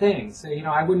one thing. So,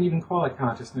 I wouldn't even call it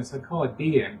consciousness. I'd call it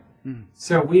being.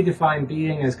 So we define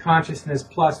being as consciousness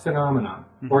plus phenomenon,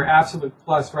 or absolute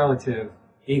plus relative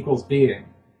equals being.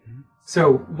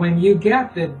 So when you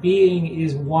get that being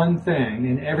is one thing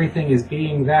and everything is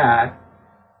being that,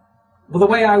 well, the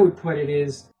way I would put it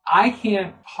is I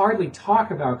can't hardly talk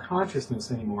about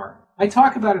consciousness anymore. I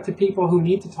talk about it to people who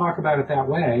need to talk about it that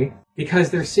way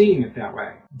because they're seeing it that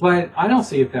way. But I don't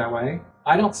see it that way.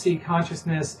 I don't see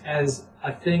consciousness as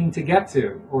a thing to get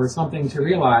to or something to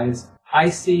realize. I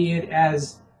see it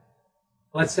as,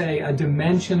 let's say, a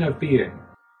dimension of being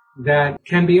that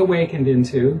can be awakened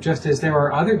into, just as there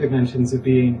are other dimensions of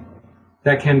being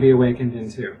that can be awakened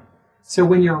into. So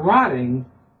when you're rotting,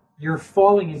 you're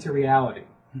falling into reality.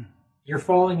 You're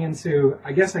falling into,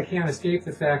 I guess I can't escape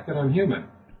the fact that I'm human.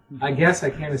 I guess I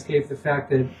can't escape the fact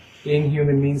that being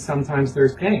human means sometimes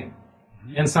there's pain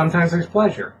and sometimes there's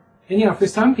pleasure. And for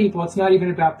some people, it's not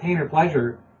even about pain or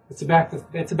pleasure. It's about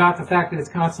the fact that it's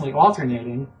constantly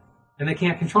alternating, and they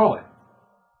can't control it.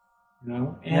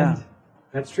 And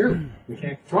that's true. We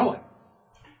can't control it.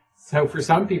 So for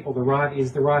some people, the rot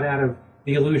is the rot out of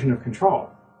the illusion of control.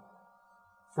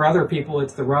 For other people,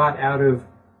 it's the rot out of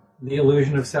the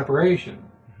illusion of separation,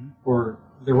 or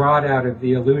the rod out of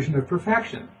the illusion of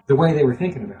perfection, the way they were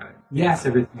thinking about it. Yes,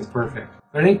 everything is perfect,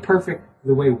 but it ain't perfect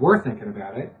the way we're thinking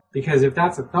about it, because if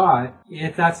that's a thought,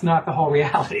 that's not the whole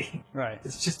reality. Right.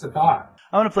 It's just a thought.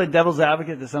 I want to play devil's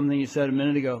advocate to something you said a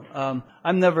minute ago.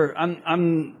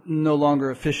 I'm no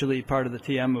longer officially part of the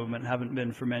TM movement, haven't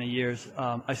been for many years.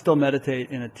 I still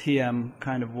meditate in a TM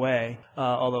kind of way,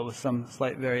 although with some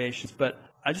slight variations. But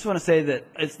I just want to say that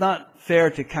it's not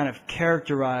fair to kind of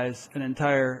characterize an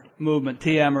entire movement,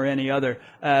 TM or any other,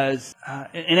 as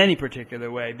in any particular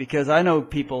way, because I know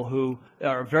people who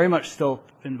are very much still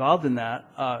involved in that,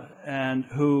 and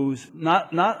whose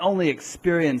not only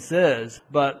experience is,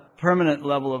 but permanent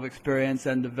level of experience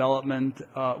and development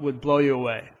would blow you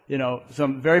away. You know,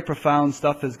 some very profound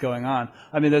stuff is going on.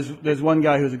 I mean, there's one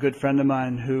guy who's a good friend of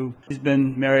mine who he's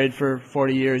been married for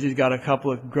 40 years. He's got a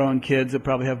couple of grown kids that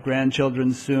probably have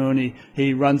grandchildren soon.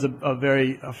 He runs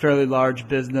a fairly large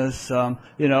business.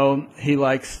 You know, he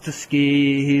likes to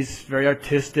ski. He's very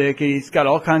artistic. He's got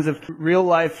all kinds of real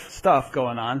life stuff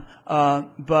going on.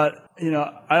 But you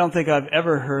know, I don't think I've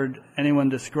ever heard anyone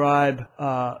describe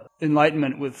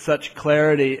enlightenment with such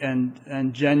clarity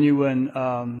and genuine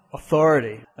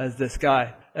authority as this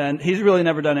guy. And he's really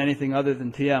never done anything other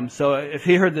than TM. So if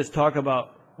he heard this talk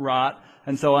about rot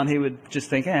and so on, he would just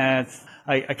think,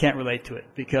 I can't relate to it,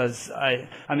 because I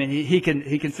mean he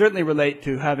can certainly relate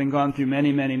to having gone through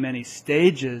many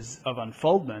stages of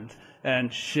unfoldment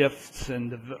and shifts and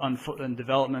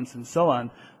developments and so on.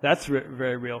 That's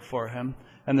very real for him.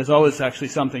 And there's always actually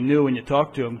something new when you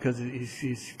talk to him, because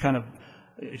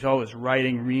he's always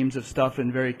writing reams of stuff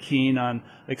and very keen on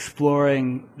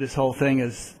exploring this whole thing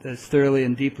as thoroughly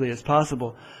and deeply as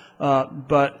possible.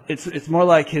 But it's more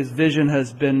like his vision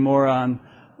has been more on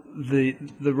the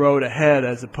road ahead,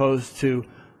 as opposed to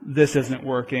this isn't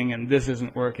working and this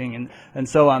isn't working and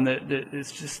so on.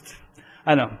 It's just,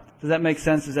 I don't know. Does that make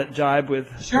sense? Does that jibe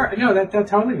with? Sure. No, that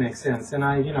totally makes sense. And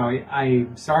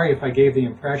I'm sorry if I gave the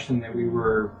impression that we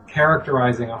were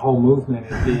characterizing a whole movement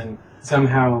as being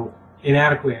somehow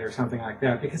inadequate or something like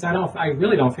that, because I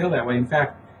really don't feel that way. In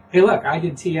fact, hey, look, I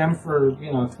did TM for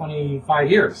 25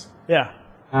 years. Yeah.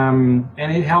 And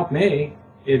it helped me.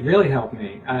 It really helped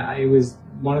me. It was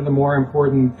one of the more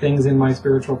important things in my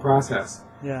spiritual process.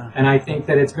 Yeah. And I think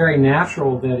that it's very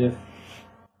natural that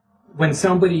when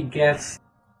somebody gets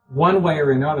one way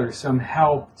or another some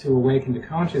help to awaken to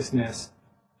consciousness,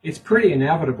 it's pretty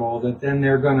inevitable that then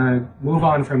they're going to move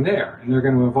on from there, and they're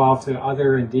going to evolve to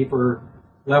other and deeper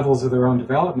levels of their own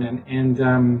development.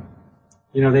 And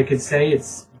they could say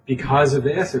it's because of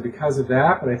this or because of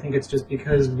that, but I think it's just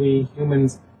because we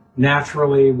humans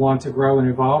naturally want to grow and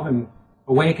evolve and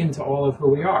awaken to all of who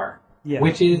we are,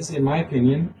 which is, in my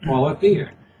opinion, all of being.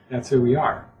 That's who we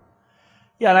are.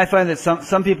 Yeah, and I find that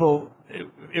some people,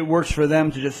 it works for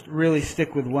them to just really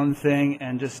stick with one thing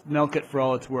and just milk it for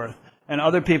all it's worth. And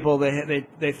other people,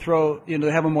 they throw,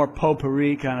 they have a more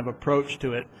potpourri kind of approach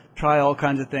to it. Try all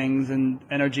kinds of things and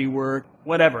energy work,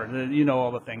 whatever,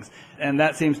 all the things. And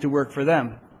that seems to work for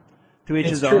them. To each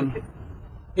his own.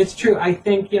 It's true. I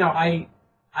think,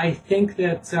 I think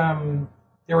that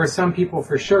there are some people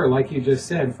for sure, like you just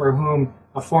said, for whom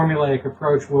a formulaic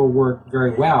approach will work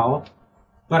very well.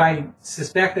 But I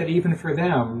suspect that even for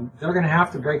them, they're going to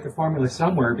have to break the formula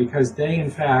somewhere, because they,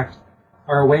 in fact,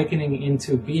 are awakening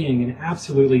into being an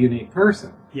absolutely unique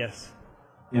person. Yes.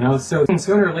 So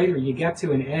sooner or later you get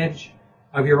to an edge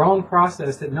of your own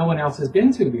process that no one else has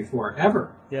been to before,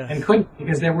 ever. Yes. And couldn't,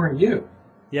 because they weren't you.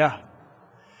 Yeah.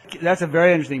 That's a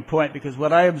very interesting point, because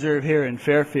what I observe here in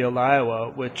Fairfield,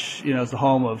 Iowa, which, is the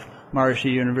home of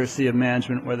Maharishi University of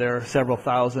Management, where there are several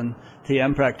thousand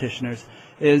TM practitioners,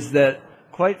 is that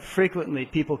quite frequently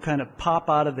people kind of pop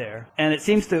out of there, and it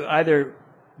seems to either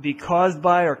be caused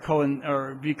by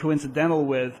or be coincidental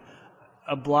with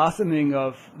a blossoming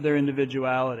of their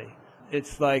individuality.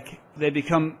 It's like they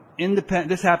become independent.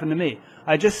 This happened to me.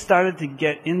 I just started to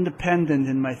get independent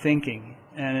in my thinking,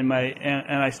 and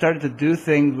I started to do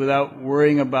things without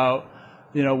worrying about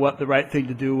what the right thing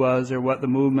to do was, or what the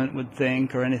movement would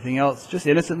think, or anything else. Just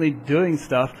innocently doing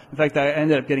stuff. In fact, I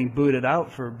ended up getting booted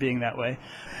out for being that way.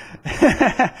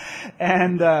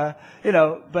 And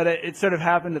but it sort of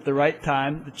happened at the right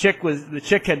time. The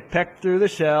chick had pecked through the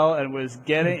shell and was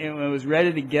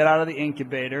ready to get out of the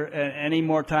incubator. And any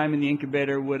more time in the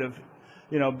incubator would have,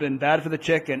 been bad for the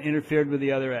chick and interfered with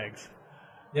the other eggs.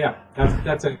 Yeah,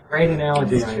 that's a great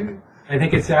analogy. I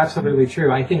think it's absolutely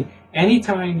true. I think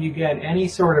anytime you get any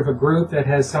sort of a group that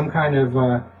has some kind of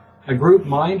a group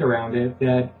mind around it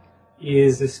that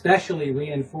is especially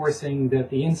reinforcing that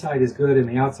the inside is good and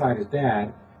the outside is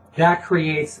bad, that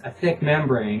creates a thick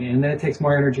membrane, and then it takes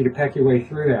more energy to peck your way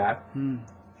through that.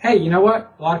 Hey, you know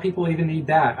what? A lot of people even need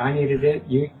that. I needed it.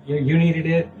 You needed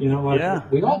it. You know what? Yeah.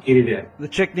 We all needed it. The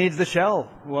chick needs the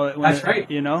shell. That's right.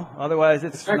 You know, otherwise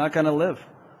it's not going to live.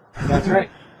 That's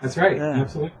right. That's right. Yeah.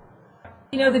 Absolutely.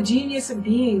 You know, the genius of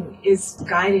being is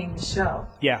guiding the show.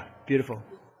 Yeah, beautiful.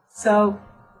 So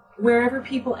wherever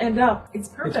people end up, it's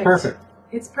perfect. It's perfect.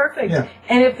 It's perfect. Yeah.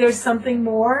 And if there's something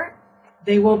more,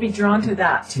 they will be drawn to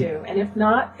that too. And if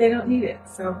not, they don't need it.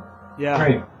 So Yeah.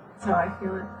 Right. that's how I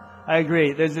feel it. I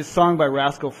agree. There's this song by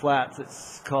Rascal Flatts.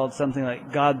 It's called something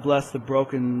like "God Bless the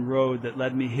Broken Road That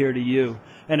Led Me Here to You,"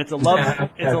 and it's a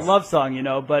love song, you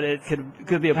know. But it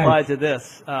could be applied to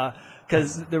this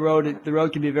because the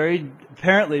road can be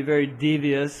apparently very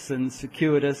devious and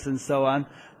circuitous and so on.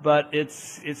 But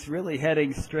it's really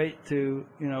heading straight to,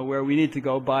 you know, where we need to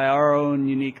go by our own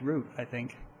unique route, I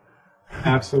think.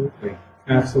 Absolutely.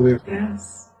 Absolutely.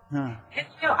 Yes. Huh. And,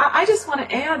 you know, I just want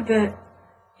to add that,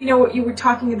 you know, what you were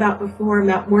talking about before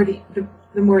about more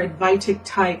the more Advaitic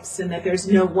types and that there's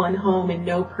no one home and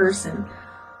no person.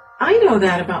 I know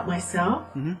that about myself.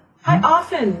 Mm-hmm. I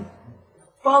often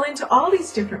fall into all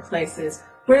these different places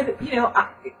where, you know,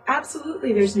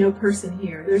 absolutely there's no person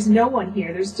here. There's no one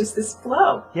here. There's just this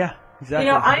flow. Yeah, exactly.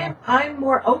 You know, I'm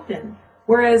more open,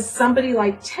 whereas somebody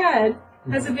like Ted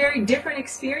has a very different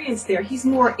experience there. He's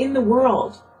more in the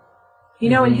world. You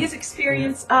know, and his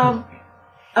experience of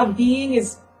being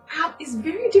is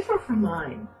very different from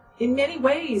mine in many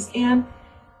ways. And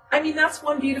I mean, that's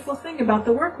one beautiful thing about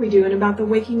the work we do and about the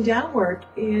Waking Down work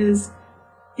is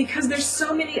because there's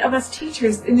so many of us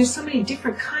teachers and there's so many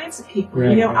different kinds of people.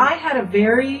 Right, you know, right. I had a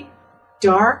very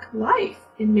dark life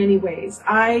in many ways.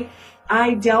 I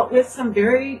dealt with some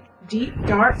very deep,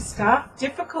 dark stuff,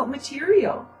 difficult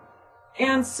material.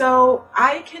 And so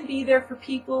I can be there for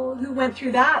people who went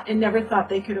through that and never thought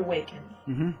they could awaken.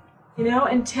 Mm-hmm. You know,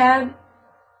 and Ted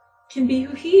can be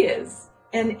who he is.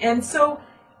 And so,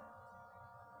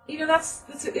 you know, it's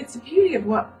the beauty of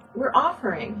what we're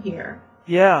offering here.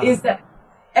 Yeah. Is that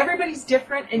everybody's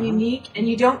different and unique, and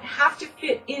you don't have to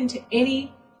fit into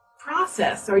any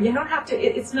process, or you don't have to,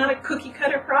 it's not a cookie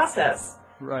cutter process.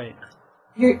 Right.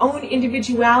 Your own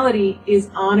individuality is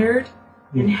honored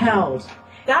and held.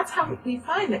 That's how we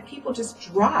find that people just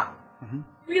drop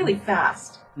really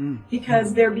fast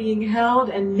because they're being held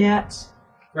and met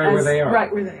Right where they are.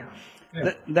 Right where they are.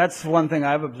 Yeah. That's one thing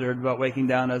I've observed about Waking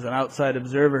Down as an outside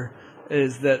observer,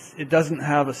 is that it doesn't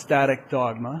have a static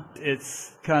dogma.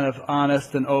 It's kind of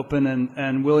honest and open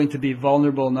and willing to be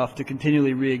vulnerable enough to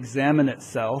continually re-examine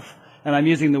itself. And I'm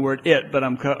using the word "it," but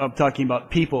I'm talking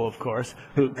about people, of course,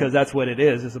 because that's what it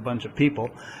is a bunch of people.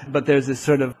 But there's this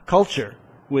sort of culture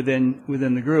within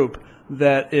the group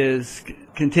that is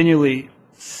continually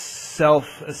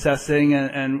self-assessing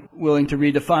and willing to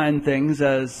redefine things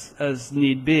as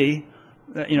need be,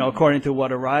 you know, according to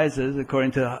what arises,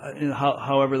 according to, you know,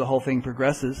 however the whole thing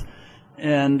progresses.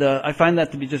 And I find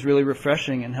that to be just really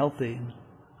refreshing and healthy and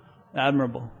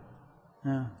admirable.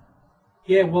 Yeah.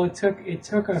 Yeah, well, it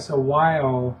took us a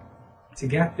while to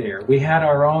get there. We had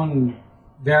our own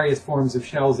various forms of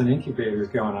shells and incubators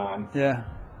going on. Yeah.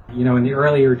 You know, in the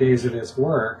earlier days of this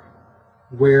work,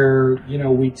 where, you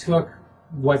know, we took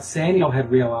what Saniel had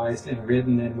realized and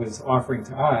written and was offering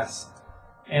to us,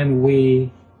 and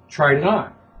we tried it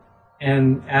on.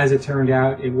 And as it turned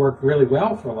out, it worked really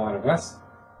well for a lot of us.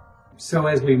 So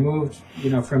as we moved, you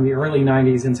know, from the early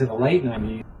 90s into the late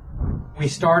 90s, we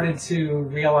started to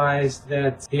realize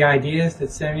that the ideas that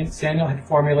Saniel had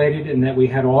formulated and that we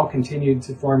had all continued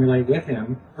to formulate with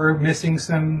him were missing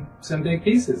some big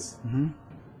pieces. Mm-hmm.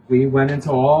 We went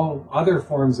into all other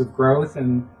forms of growth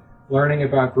and learning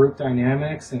about group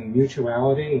dynamics and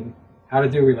mutuality and how to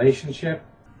do relationship.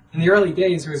 In the early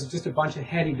days, there was just a bunch of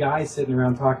heady guys sitting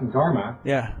around talking Dharma.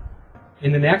 Yeah.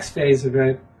 In the next phase of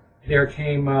it, there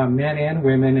came men and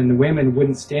women, and the women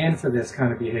wouldn't stand for this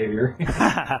kind of behavior.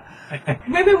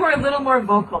 Women were a little more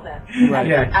vocal then.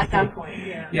 Right. At that point,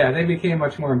 yeah. Yeah, they became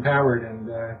much more empowered and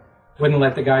wouldn't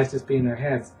let the guys just be in their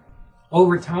heads.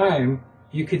 Over time,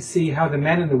 you could see how the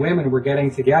men and the women were getting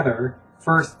together.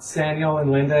 First, Saniel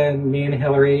and Linda and me and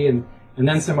Hillary, and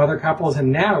then some other couples.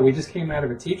 And now we just came out of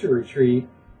a teacher retreat.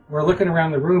 We're looking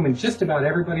around the room, and just about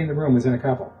everybody in the room was in a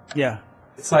couple. Yeah.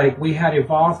 It's like we had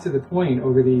evolved to the point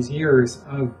over these years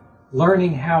of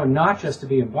learning how not just to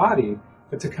be embodied,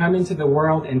 but to come into the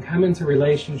world and come into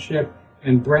relationship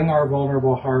and bring our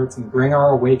vulnerable hearts and bring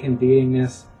our awakened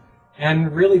beingness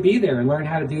and really be there and learn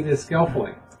how to do this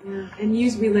skillfully. Yeah. And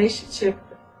use relationship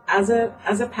as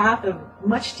a path of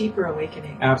much deeper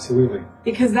awakening. Absolutely.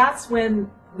 Because that's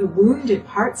when the wounded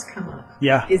parts come up.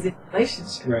 Yeah. Is in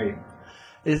relationship. Right.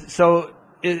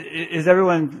 Is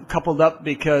everyone coupled up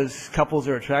because couples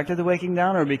are attracted to Waking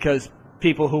Down, or because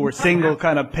people who were single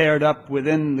kind of paired up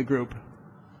within the group?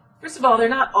 First of all, they're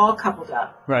not all coupled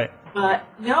up. Right. But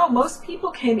no, most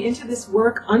people came into this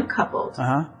work uncoupled.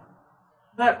 Uh-huh.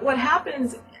 But what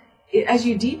happens as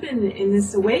you deepen in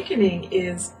this awakening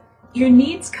is your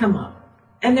needs come up,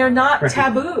 and they're not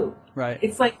taboo. Right.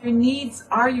 It's like your needs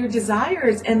are your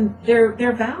desires, and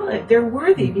they're valid. They're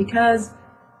worthy because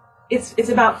it's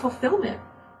about fulfillment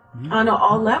on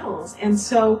all levels. And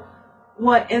so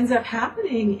what ends up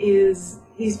happening is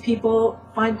these people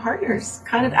find partners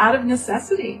kind of out of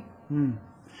necessity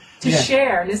to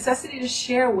share, necessity to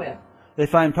share with. They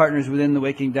find partners within the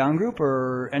Waking Down group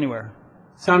or anywhere?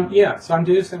 Some do,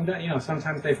 some don't.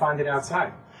 Sometimes they find it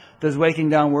outside. Does Waking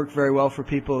Down work very well for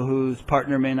people whose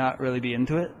partner may not really be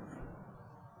into it?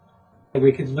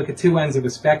 We could look at two ends of the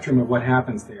spectrum of what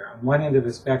happens there. On one end of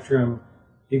the spectrum,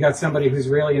 you got somebody who's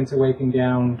really into Waking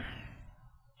Down,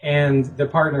 and the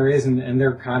partner isn't, and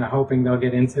they're kind of hoping they'll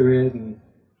get into it, and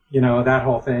that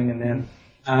whole thing.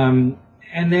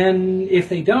 And then if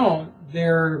they don't,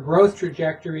 their growth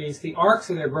trajectories, the arcs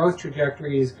of their growth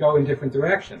trajectories go in different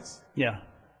directions. Yeah.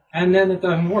 And then it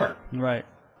doesn't work. Right.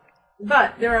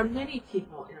 But there are many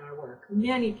people in our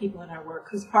work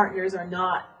whose partners are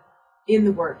not in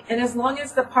the work. And as long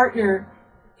as the partner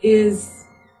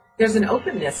there's an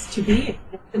openness to being,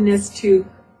 an openness to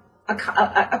a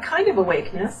kind of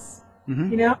awakeness,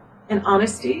 and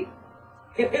honesty,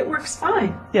 it works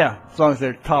fine. Yeah, as long as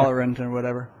they're tolerant or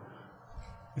whatever.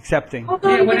 Accepting. Well,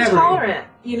 not even tolerant,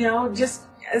 just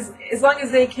as long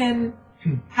as they can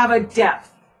have a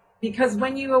depth. Because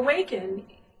when you awaken,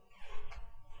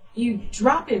 you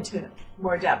drop into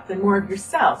more depth and more of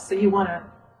yourself, so you want to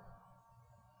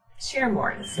share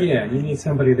more. Yeah, you need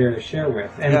somebody there to share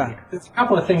with. And there's a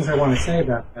couple of things I want to say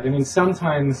about that. I mean,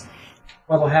 sometimes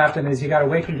what will happen is you got a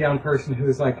Waking Down person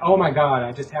who's like, oh my God,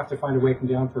 I just have to find a Waking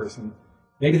Down person.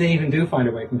 Maybe they even do find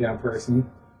a Waking Down person.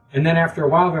 And then after a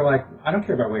while, they're like, I don't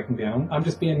care about Waking Down. I'm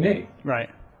just being me. Right.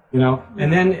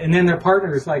 And then their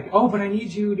partner is like, oh, but I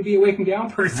need you to be a Waking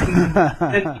Down person.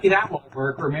 And maybe that won't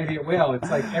work, or maybe it will. It's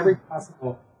like every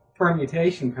possible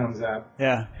permutation comes up.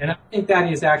 Yeah. And I think that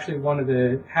is actually one of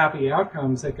the happy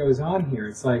outcomes that goes on here.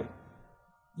 It's like,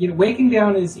 Waking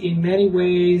Down is in many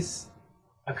ways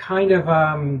a kind of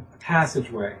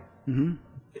passageway. Mm-hmm.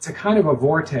 It's a kind of a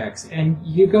vortex, and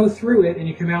you go through it and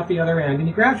you come out the other end and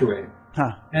you graduate.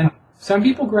 Huh. And some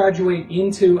people graduate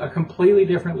into a completely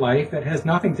different life that has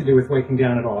nothing to do with Waking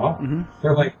Down at all. Mm-hmm.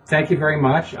 They're like, thank you very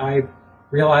much. I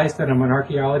realized that I'm an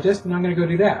archaeologist, and I'm going to go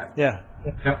do that. Yeah.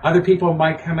 Other people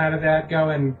might come out of that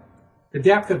going, the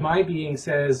depth of my being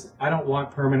says, I don't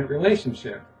want permanent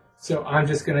relationship. So I'm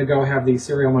just going to go have these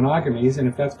serial monogamies, and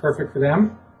if that's perfect for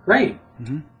them, great.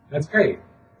 Mm-hmm. That's great.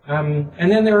 And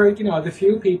then there are, the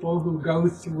few people who go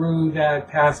through that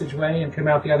passageway and come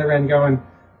out the other end going,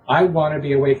 I want to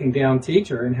be a Waking Down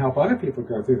teacher and help other people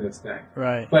go through this thing.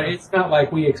 Right. But it's not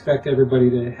like we expect everybody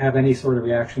to have any sort of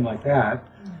reaction like that.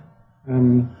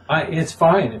 It's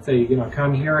fine if they,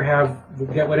 come here,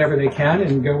 get whatever they can,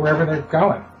 and go wherever they're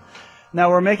going. Now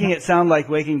we're making it sound like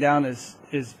Waking Down is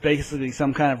basically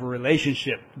some kind of a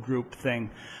relationship group thing,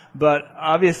 but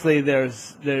obviously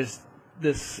there's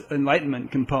this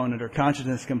enlightenment component or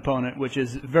consciousness component, which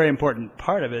is a very important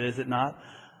part of it, is it not?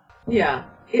 Yeah.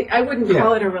 I wouldn't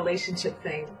call it a relationship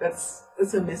thing. That's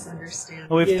a misunderstanding.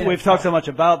 Well, we've talked so much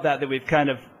about that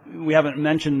we haven't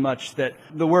mentioned much that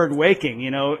the word waking,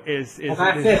 is well,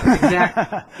 that's it.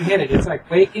 Exactly. You hit it. It's like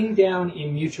Waking Down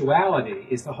in Mutuality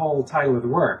is the whole title of the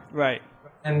work. Right.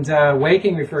 And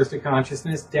waking refers to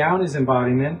consciousness, down is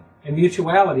embodiment, and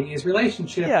mutuality is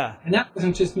relationship. Yeah. And that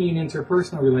doesn't just mean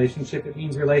interpersonal relationship, it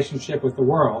means relationship with the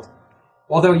world.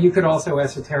 Although you could also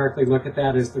esoterically look at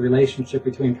that as the relationship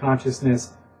between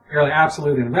consciousness, really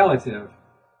absolute and relative.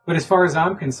 But as far as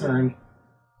I'm concerned,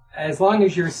 as long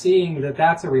as you're seeing that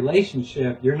that's a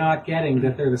relationship, you're not getting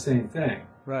that they're the same thing.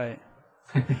 Right.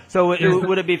 So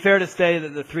would it be fair to say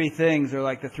that the three things are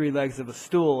like the three legs of a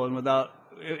stool, and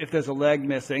if there's a leg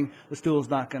missing, the stool's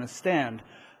not going to stand?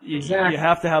 Exactly. You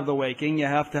have to have the waking, you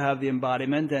have to have the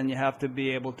embodiment, and you have to be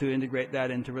able to integrate that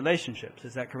into relationships.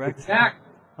 Is that correct? Exactly.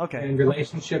 Okay. In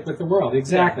relationship with the world.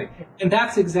 Exactly. Yeah. And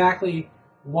that's exactly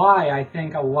why I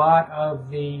think a lot of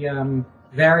the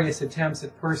various attempts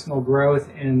at personal growth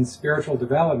and spiritual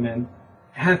development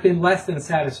have been less than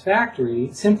satisfactory,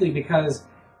 simply because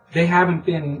they haven't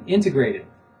been integrated.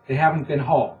 They haven't been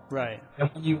whole. Right.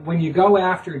 And when you go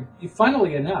after,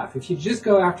 funnily enough, if you just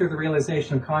go after the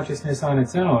realization of consciousness on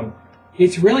its own,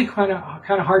 it's really kind of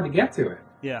hard to get to it.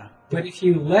 Yeah. But if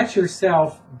you let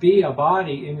yourself be a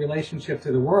body in relationship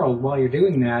to the world while you're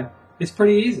doing that, it's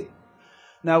pretty easy.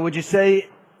 Now, would you say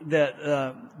that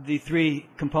the three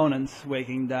components,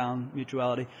 waking, down,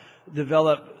 mutuality,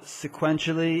 develop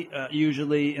sequentially,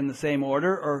 usually in the same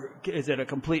order, or is it a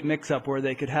complete mix-up where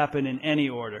they could happen in any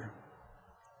order?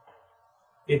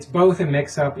 It's both a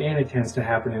mix-up and it tends to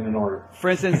happen in an order. For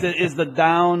instance, is the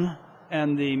down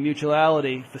and the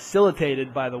mutuality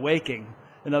facilitated by the waking?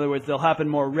 In other words, they'll happen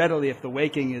more readily if the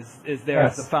waking is there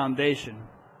as the foundation.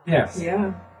 Yes.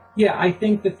 Yeah. Yeah, I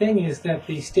think the thing is that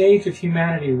the stage of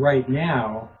humanity right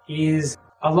now is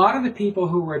a lot of the people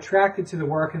who were attracted to the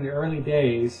work in the early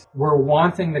days were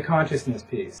wanting the consciousness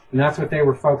piece, and that's what they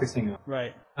were focusing on.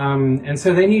 Right. And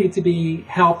so they needed to be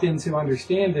helped into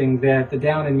understanding that the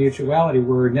down and mutuality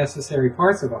were necessary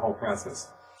parts of the whole process.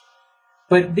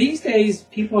 But these days,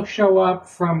 people show up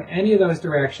from any of those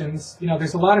directions. You know,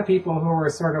 there's a lot of people who are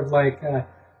sort of like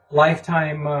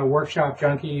lifetime workshop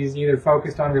junkies, either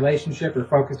focused on relationship or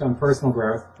focused on personal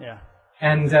growth. Yeah.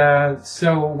 And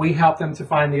so we help them to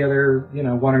find the other,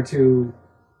 one or two,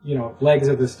 legs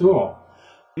of the stool.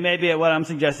 Maybe what I'm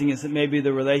suggesting is that maybe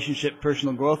the relationship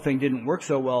personal growth thing didn't work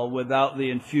so well without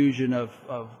the infusion of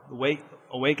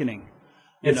awakening.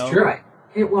 It's true. Right.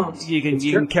 It won't. You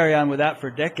can carry on with that for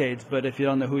decades, but if you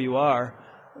don't know who you are,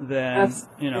 then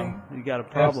you got a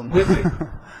problem. Absolutely.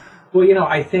 Well,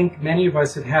 I think many of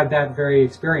us have had that very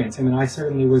experience. I mean, I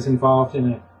certainly was involved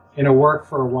in a work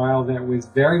for a while that was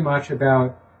very much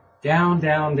about down,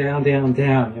 down, down, down,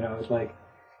 down. It was like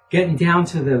getting down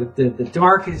to the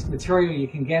darkest material you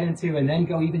can get into and then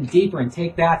go even deeper and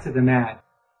take that to the mat.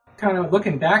 Kind of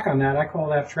looking back on that, I call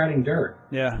that treading dirt.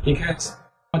 Yeah. Because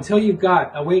until you've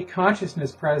got awake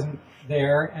consciousness present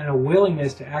there and a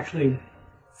willingness to actually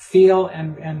feel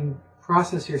and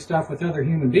process your stuff with other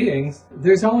human beings,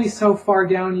 there's only so far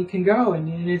down you can go,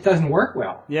 and it doesn't work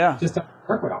well. Yeah. It just doesn't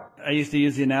work well. I used to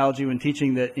use the analogy when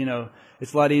teaching that,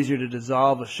 it's a lot easier to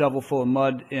dissolve a shovel full of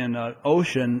mud in an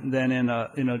ocean than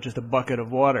in just a bucket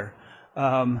of water.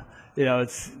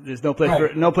 There's no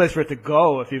place for it to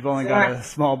go if you've only got a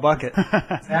small bucket.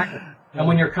 Exactly. And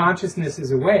when your consciousness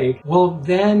is awake, well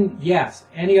then, yes,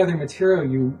 any other material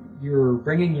you're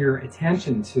bringing your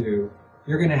attention to,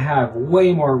 you're going to have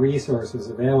way more resources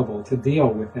available to deal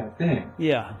with that thing.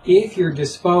 Yeah. If you're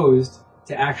disposed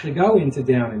to actually go into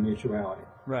down and mutuality.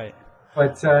 Right.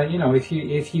 But,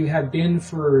 if you have been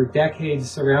for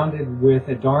decades surrounded with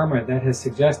a dharma that has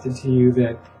suggested to you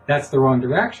that that's the wrong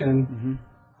direction,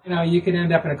 you can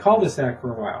end up in a cul-de-sac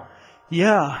for a while.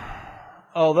 Yeah.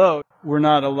 Although we're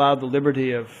not allowed the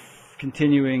liberty of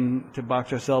continuing to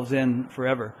box ourselves in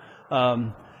forever.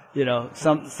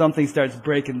 Something starts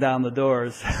breaking down the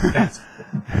doors.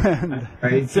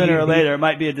 Right. Sooner or later, it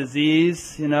might be a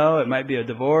disease, it might be a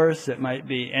divorce, it might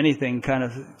be anything kind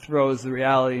of throws the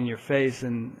reality in your face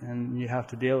and you have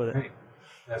to deal with it. Right.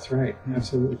 That's right.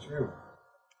 Absolutely true.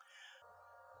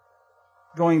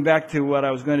 Going back to what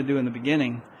I was going to do in the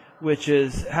beginning, which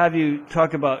is have you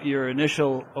talk about your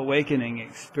initial awakening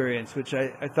experience, which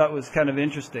I thought was kind of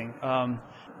interesting.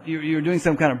 You were doing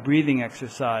some kind of breathing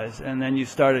exercise, and then you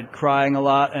started crying a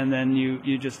lot, and then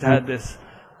you just had this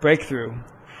breakthrough,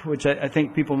 which I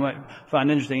think people might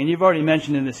find interesting. And you've already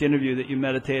mentioned in this interview that you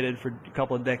meditated for a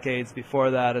couple of decades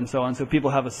before that and so on, so people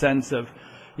have a sense of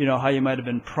how you might have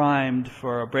been primed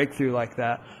for a breakthrough like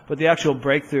that. But the actual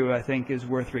breakthrough, I think, is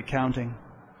worth recounting.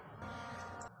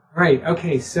 Right.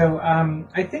 Okay. So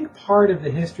I think part of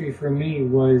the history for me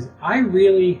was I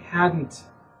really hadn't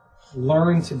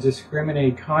learned to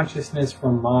discriminate consciousness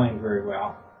from mind very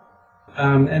well.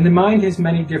 And the mind has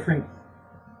many different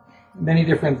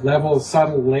levels,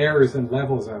 subtle layers and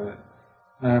levels of it.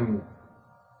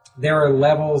 There are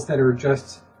levels that are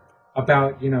just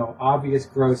about, obvious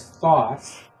gross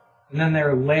thoughts. And then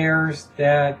there are layers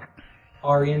that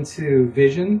are into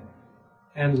vision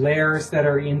and layers that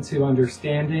are into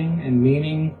understanding and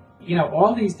meaning.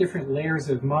 All these different layers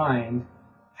of mind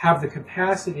have the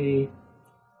capacity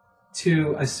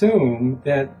to assume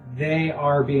that they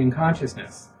are being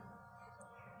consciousness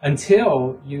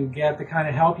until you get the kind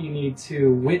of help you need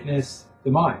to witness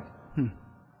the mind.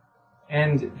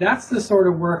 And that's the sort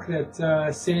of work that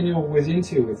Samuel was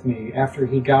into with me after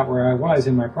he got where I was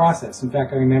in my process. In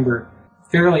fact, I remember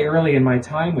fairly early in my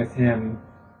time with him,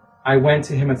 I went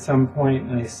to him at some point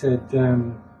and I said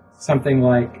something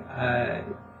like,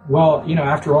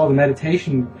 after all the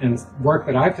meditation and work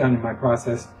that I've done in my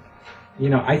process,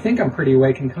 I think I'm pretty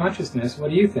awake in consciousness. What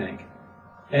do you think?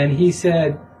 And he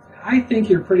said, I think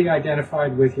you're pretty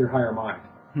identified with your higher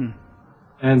mind.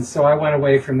 And so I went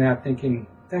away from that thinking,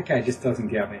 that guy just doesn't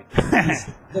get me. He's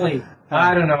really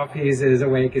I don't know if he's as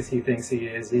awake as he thinks he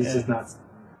is. He's just not.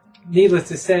 Needless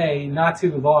to say, not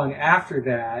too long after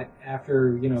that,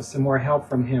 after some more help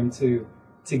from him to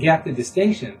get the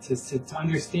distinction, to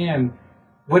understand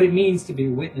what it means to be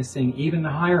witnessing even the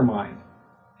higher mind,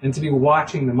 and to be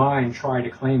watching the mind try to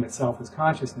claim itself as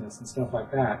consciousness and stuff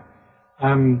like that.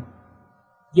 Then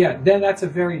that's a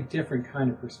very different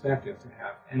kind of perspective to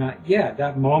have. And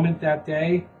that moment, that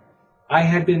day, I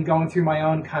had been going through my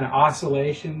own kind of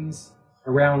oscillations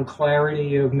around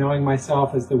clarity of knowing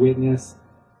myself as the witness,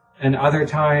 and other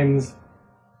times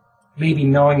maybe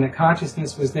knowing that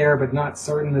consciousness was there but not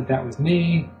certain that that was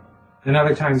me, and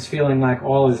other times feeling like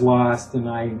all is lost and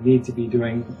I need to be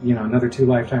doing another 2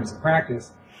 lifetimes of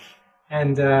practice.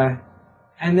 And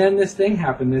then this thing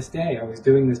happened this day. I was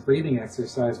doing this breathing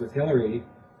exercise with Hillary,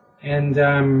 and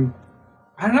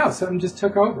I don't know, something just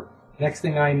took over. Next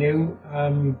thing I knew,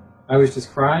 I was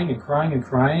just crying and crying and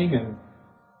crying,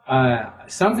 and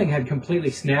something had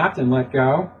completely snapped and let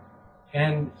go.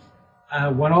 And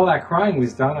when all that crying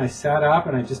was done, I sat up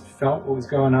and I just felt what was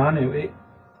going on.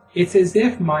 It's as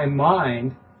if my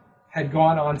mind had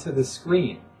gone onto the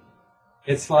screen.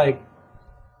 It's like,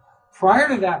 prior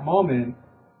to that moment,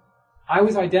 I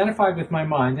was identified with my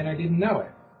mind and I didn't know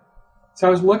it. So I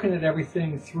was looking at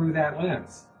everything through that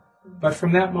lens. But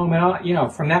from that moment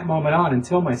on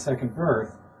until my second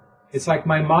birth, it's like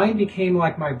my mind became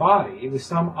like my body. It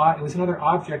was another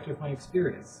object of my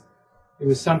experience. It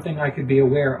was something I could be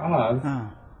aware of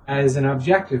as an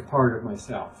objective part of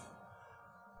myself.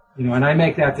 And I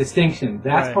make that distinction.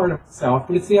 That's part of myself,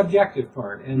 but it's the objective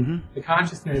part. And the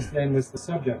consciousness then was the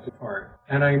subjective part.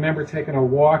 And I remember taking a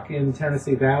walk in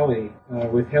Tennessee Valley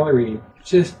with Hillary,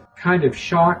 just kind of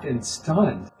shocked and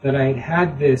stunned that I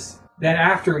had this, that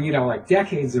after, like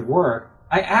decades of work,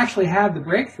 I actually had the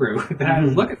breakthrough that I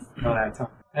was looking for all that time.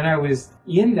 And I was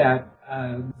in that,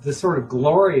 the sort of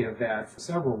glory of that for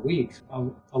several weeks.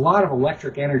 A lot of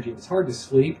electric energy. It was hard to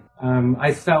sleep.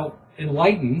 I felt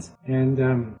enlightened, and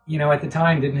at the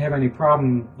time didn't have any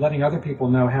problem letting other people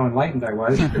know how enlightened I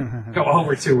was. Go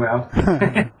over too well.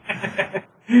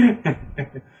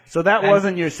 So that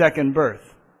wasn't your second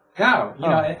birth? No.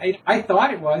 I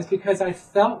thought it was because I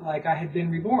felt like I had been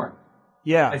reborn.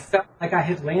 Yeah. I felt like I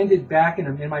had landed back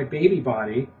in my baby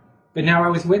body, but now I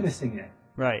was witnessing it.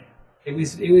 Right. It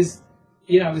was it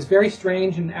was very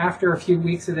strange. And after a few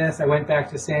weeks of this, I went back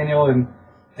to Samuel and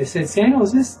I said, Samuel,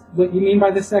 is this what you mean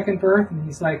by the second birth? And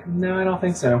he's like, no, I don't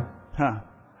think so. Huh.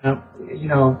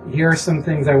 Here are some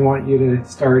things I want you to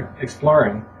start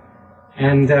exploring.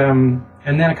 And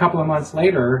then a couple of months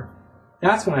later,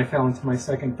 that's when I fell into my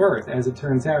second birth. As it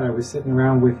turns out, I was sitting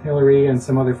around with Hillary and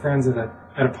some other friends at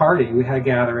a party. We had a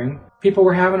gathering. People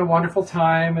were having a wonderful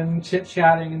time and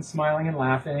chit-chatting and smiling and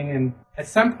laughing. And at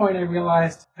some point, I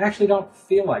realized I actually don't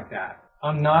feel like that.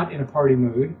 I'm not in a party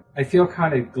mood. I feel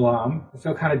kind of glum. I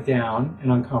feel kind of down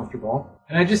and uncomfortable.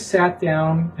 And I just sat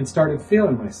down and started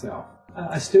feeling myself.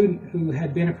 A student who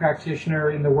had been a practitioner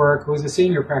in the work, who was a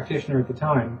senior practitioner at the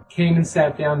time, came and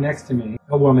sat down next to me,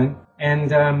 a woman.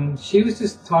 And she was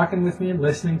just talking with me and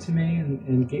listening to me.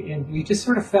 And we just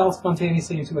sort of fell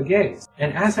spontaneously into a gaze.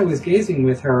 And as I was gazing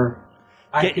with her,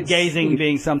 gazing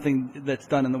being something that's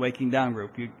done in the Waking Down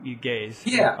group. You gaze.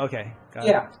 Yeah. Okay. Got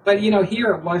it. But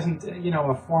here it wasn't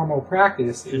a formal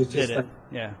practice. It was just like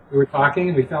we were talking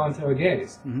and we fell into a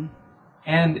gaze. Mm-hmm.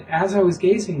 And as I was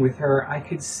gazing with her, I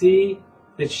could see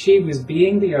that she was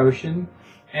being the ocean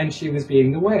and she was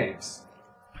being the waves,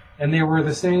 and they were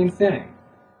the same thing.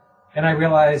 And I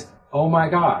realized, oh my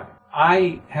God,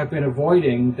 I have been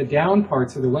avoiding the down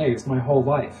parts of the waves my whole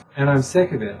life, and I'm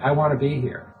sick of it. I want to be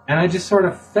here. And I just sort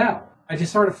of fell.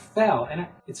 And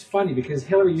it's funny because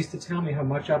Hillary used to tell me how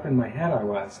much up in my head I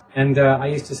was. And I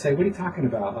used to say, what are you talking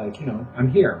about? Like, I'm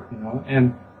here,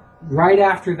 And right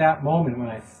after that moment when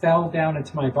I fell down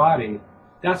into my body,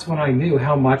 that's when I knew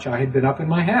how much I had been up in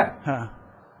my head. Huh.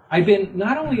 I'd been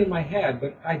not only in my head,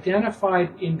 but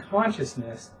identified in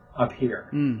consciousness up here.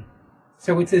 Mm.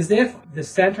 So it's as if the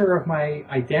center of my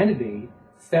identity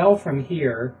fell from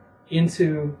here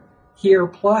into here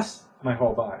plus my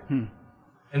whole body. Hmm.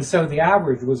 And so the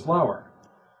average was lower.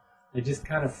 I just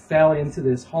kind of fell into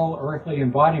this whole earthly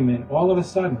embodiment all of a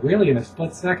sudden, really in a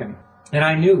split second. And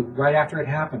I knew right after it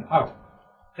happened, oh,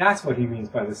 that's what he means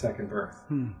by the second birth.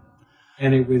 Hmm.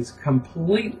 And it was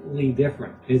completely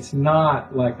different. It's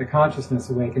not like the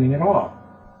consciousness awakening at all.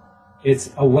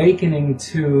 It's awakening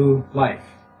to life.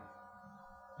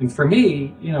 And for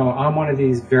me, I'm one of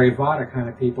these very Vata kind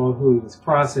of people whose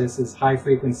process is high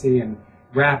frequency and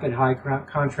rapid high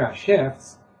contrast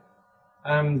shifts.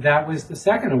 That was the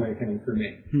second awakening for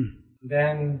me. Hmm.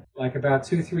 Then, like about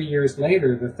 2-3 years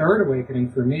later, the third awakening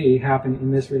for me happened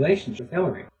in this relationship with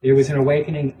Hillary. It was an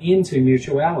awakening into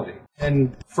mutuality.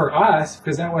 And for us,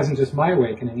 because that wasn't just my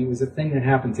awakening, it was a thing that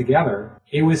happened together,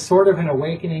 it was sort of an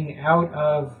awakening out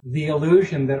of the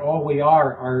illusion that all we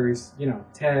are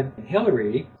Ted and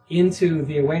Hillary, into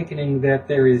the awakening that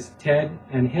there is Ted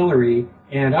and Hillary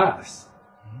and us.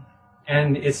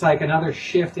 And it's like another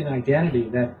shift in identity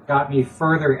that got me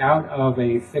further out of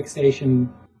a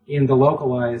fixation in the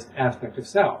localized aspect of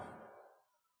self.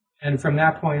 And from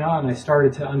that point on, I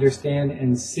started to understand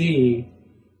and see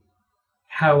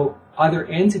how other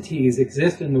entities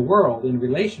exist in the world, in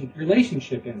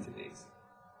relationship entities,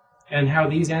 and how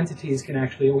these entities can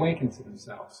actually awaken to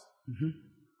themselves. Mm-hmm.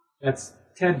 That's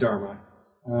TED Dharma,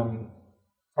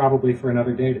 probably for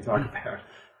another day to talk about.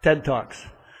 TED Talks.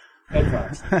 TED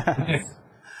Talks.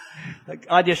 Like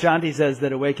Adyashanti says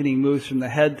that awakening moves from the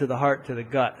head to the heart to the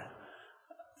gut.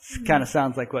 Kind of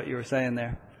sounds like what you were saying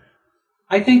there.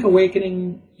 I think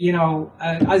awakening,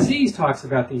 Aziz talks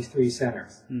about these three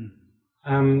centers. Mm.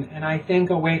 And I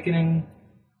think awakening...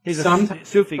 He's a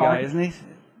Sufi guy, isn't he?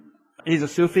 He's a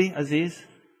Sufi, Aziz?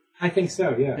 I think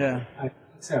so, yeah. Yeah. I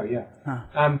think so, yeah.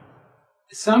 Huh.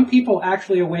 Some people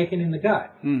actually awaken in the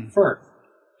gut first.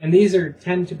 And these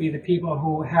tend to be the people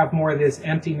who have more of this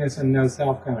emptiness and no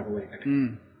self kind of awakening.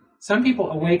 Mm. Some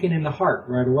people awaken in the heart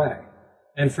right away.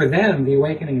 And for them, the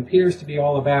awakening appears to be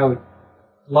all about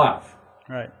love,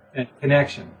 right, and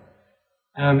connection.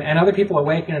 And other people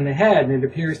awaken in the head, and it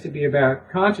appears to be about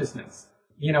consciousness,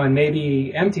 and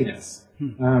maybe emptiness,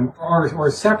 or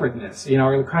separateness,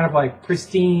 or kind of like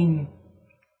pristine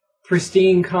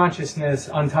consciousness,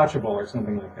 untouchable, or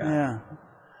something like that. Yeah.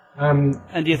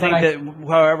 And do you think that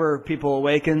however people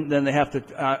awaken, then they have to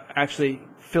actually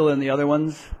fill in the other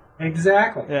ones?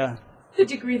 Exactly. Yeah. To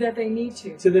the degree that they need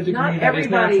to. To the degree Not that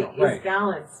everybody is natural. is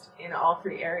balanced in all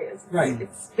three areas. Right.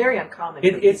 It's very uncommon.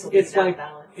 It's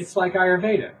like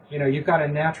Ayurveda. You've got a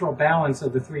natural balance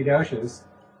of the three doshas,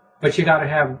 but you got to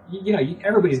have,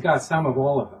 everybody's got some of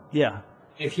all of them. Yeah.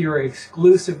 If you're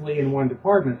exclusively in one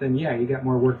department, then you got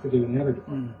more work to do in the other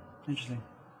department. Interesting.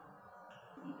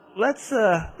 Let's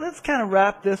kind of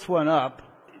wrap this one up.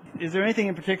 Is there anything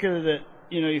in particular that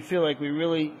you feel like we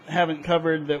really haven't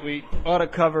covered that we ought to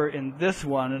cover in this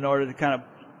one in order to kind of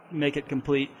make it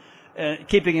complete?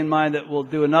 Keeping in mind that we'll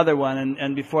do another one,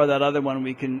 and before that other one,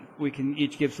 we can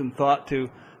each give some thought to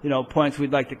points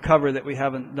we'd like to cover that we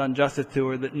haven't done justice to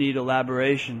or that need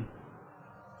elaboration.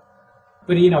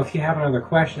 But if you have another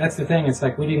question, that's the thing. It's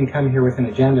like we didn't come here with an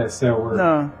agenda,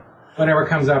 so whatever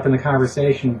comes up in the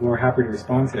conversation, we're happy to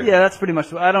respond to. Yeah, that's pretty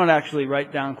much. I don't actually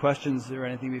write down questions or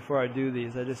anything before I do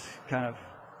these. I just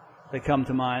they come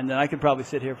to mind, and I could probably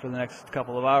sit here for the next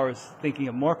couple of hours thinking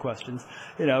of more questions,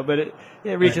 but it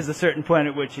reaches a certain point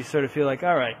at which you sort of feel like,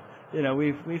 all right,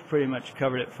 we've pretty much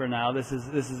covered it for now. This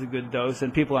is a good dose,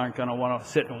 and people aren't going to want to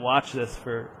sit and watch this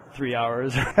for 3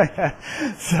 hours.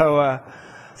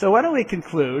 So why don't we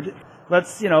conclude?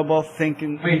 Let's, both think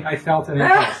and... Wait, I felt an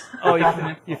impulse. Oh,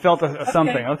 you felt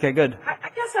something. Okay, good. I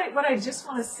guess what I just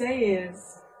want to say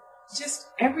is just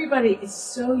everybody is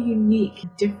so unique,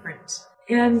 different.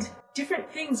 And different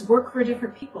things work for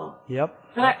different people. Yep.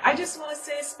 But I just want to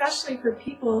say, especially for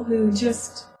people who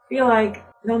just feel like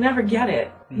they'll never get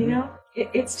it,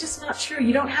 it's just not true.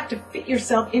 You don't have to fit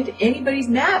yourself into anybody's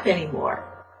map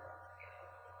anymore.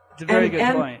 It's a very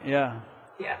good point, yeah.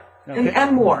 Yeah. Okay.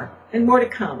 And more to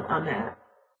come on that.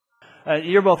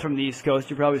 You're both from the East Coast.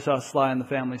 You probably saw Sly and the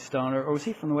Family Stone, or was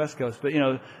he from the West Coast? But,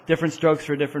 different strokes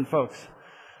for different folks.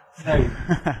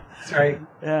 That's right.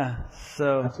 Yeah.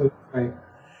 So. Absolutely right.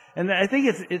 And I think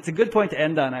it's a good point to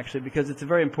end on, actually, because it's a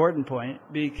very important point,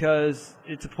 because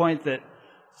it's a point that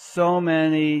so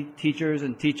many teachers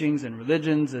and teachings and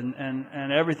religions and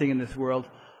everything in this world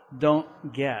don't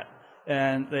get.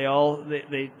 And they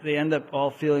end up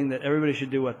all feeling that everybody should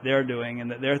do what they're doing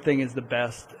and that their thing is the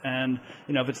best. And,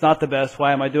 if it's not the best,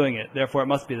 why am I doing it? Therefore, it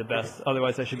must be the best.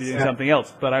 Otherwise, I should be doing something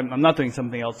else. But I'm not doing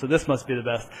something else, so this must be the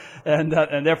best. And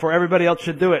therefore, everybody else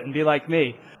should do it and be like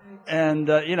me. And,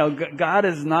 God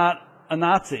is not a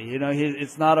Nazi.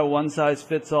 It's not a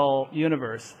one-size-fits-all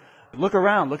universe. Look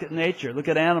around. Look at nature. Look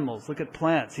at animals. Look at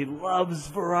plants. He loves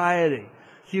variety,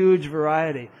 huge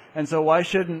variety. And so why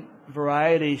shouldn't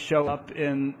variety show up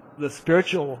in the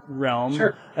spiritual realm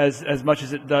as much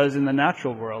as it does in the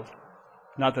natural world?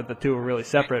 Not that the two are really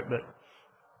separate, but...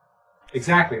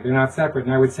 Exactly. They're not separate.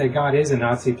 And I would say God is a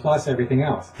Nazi plus everything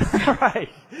else. Right.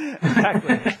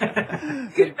 Exactly.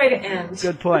 Good way to end.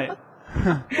 Good point.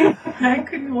 I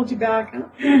couldn't hold you back.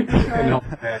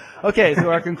 Okay, so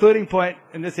our concluding point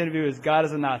in this interview is God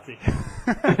is a Nazi.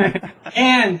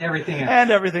 And everything else.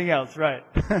 And everything else, right.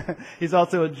 He's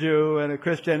also a Jew and a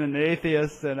Christian and an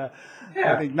atheist and an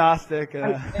agnostic.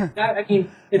 I mean,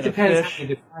 it depends how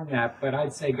you define that, but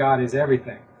I'd say God is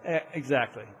everything.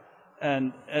 Exactly.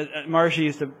 And Maharishi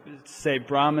used to say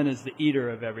Brahman is the eater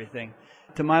of everything.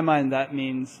 To my mind, that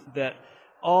means that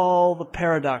all the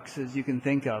paradoxes you can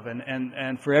think of,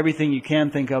 and for everything you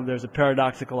can think of, there's a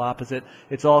paradoxical opposite.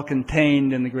 It's all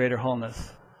contained in the greater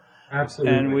wholeness.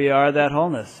 Absolutely. And we are that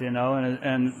wholeness,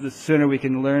 and the sooner we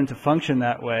can learn to function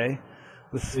that way,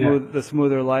 the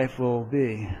smoother life will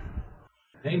be.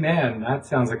 Amen. That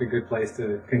sounds like a good place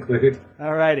to conclude.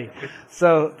 All righty.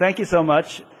 So thank you so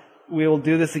much. We will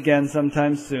do this again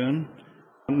sometime soon.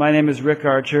 My name is Rick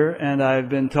Archer, and I've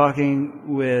been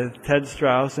talking with Ted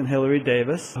Strauss and Hilary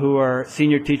Davis, who are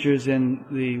senior teachers in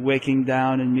the Waking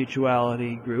Down and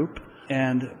Mutuality group.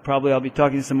 And probably I'll be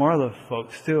talking to some more of the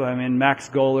folks, too. I mean, Max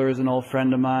Goller is an old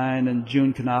friend of mine, and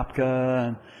June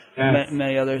Konopka, and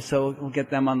many others. So we'll get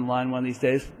them on the line one of these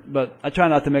days. But I try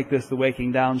not to make this the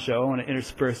Waking Down show. I want to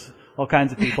intersperse all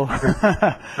kinds of people.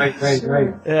 Right.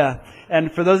 Yeah. And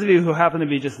for those of you who happen to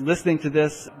be just listening to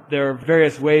this, there are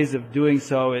various ways of doing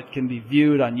so. It can be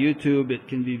viewed on YouTube. It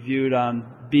can be viewed on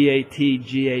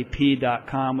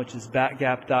batgap.com, which is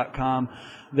batgap.com.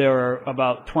 There are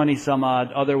about 20 some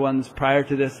odd other ones prior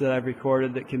to this that I've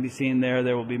recorded that can be seen there.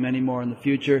 There will be many more in the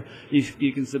future.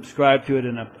 You can subscribe to it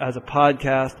as a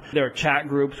podcast. There are chat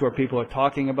groups where people are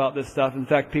talking about this stuff. In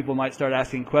fact, people might start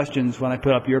asking questions when I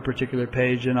put up your particular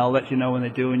page, and I'll let you know when they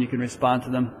do, and you can respond to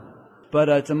them. But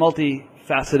it's a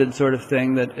multifaceted sort of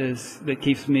thing that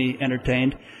keeps me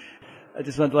entertained. I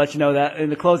just wanted to let you know that. In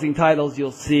the closing titles,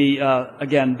 you'll see,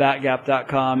 again,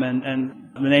 batgap.com and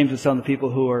the names of some of the people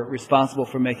who are responsible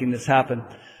for making this happen.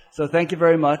 So thank you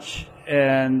very much.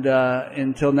 And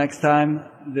until next time,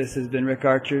 this has been Rick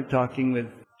Archer talking with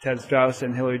Ted Strauss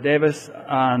and Hilary Davis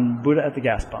on Buddha at the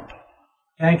Gas Pump.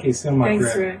 Thank you so much,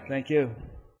 Thanks, Rick. Thank you.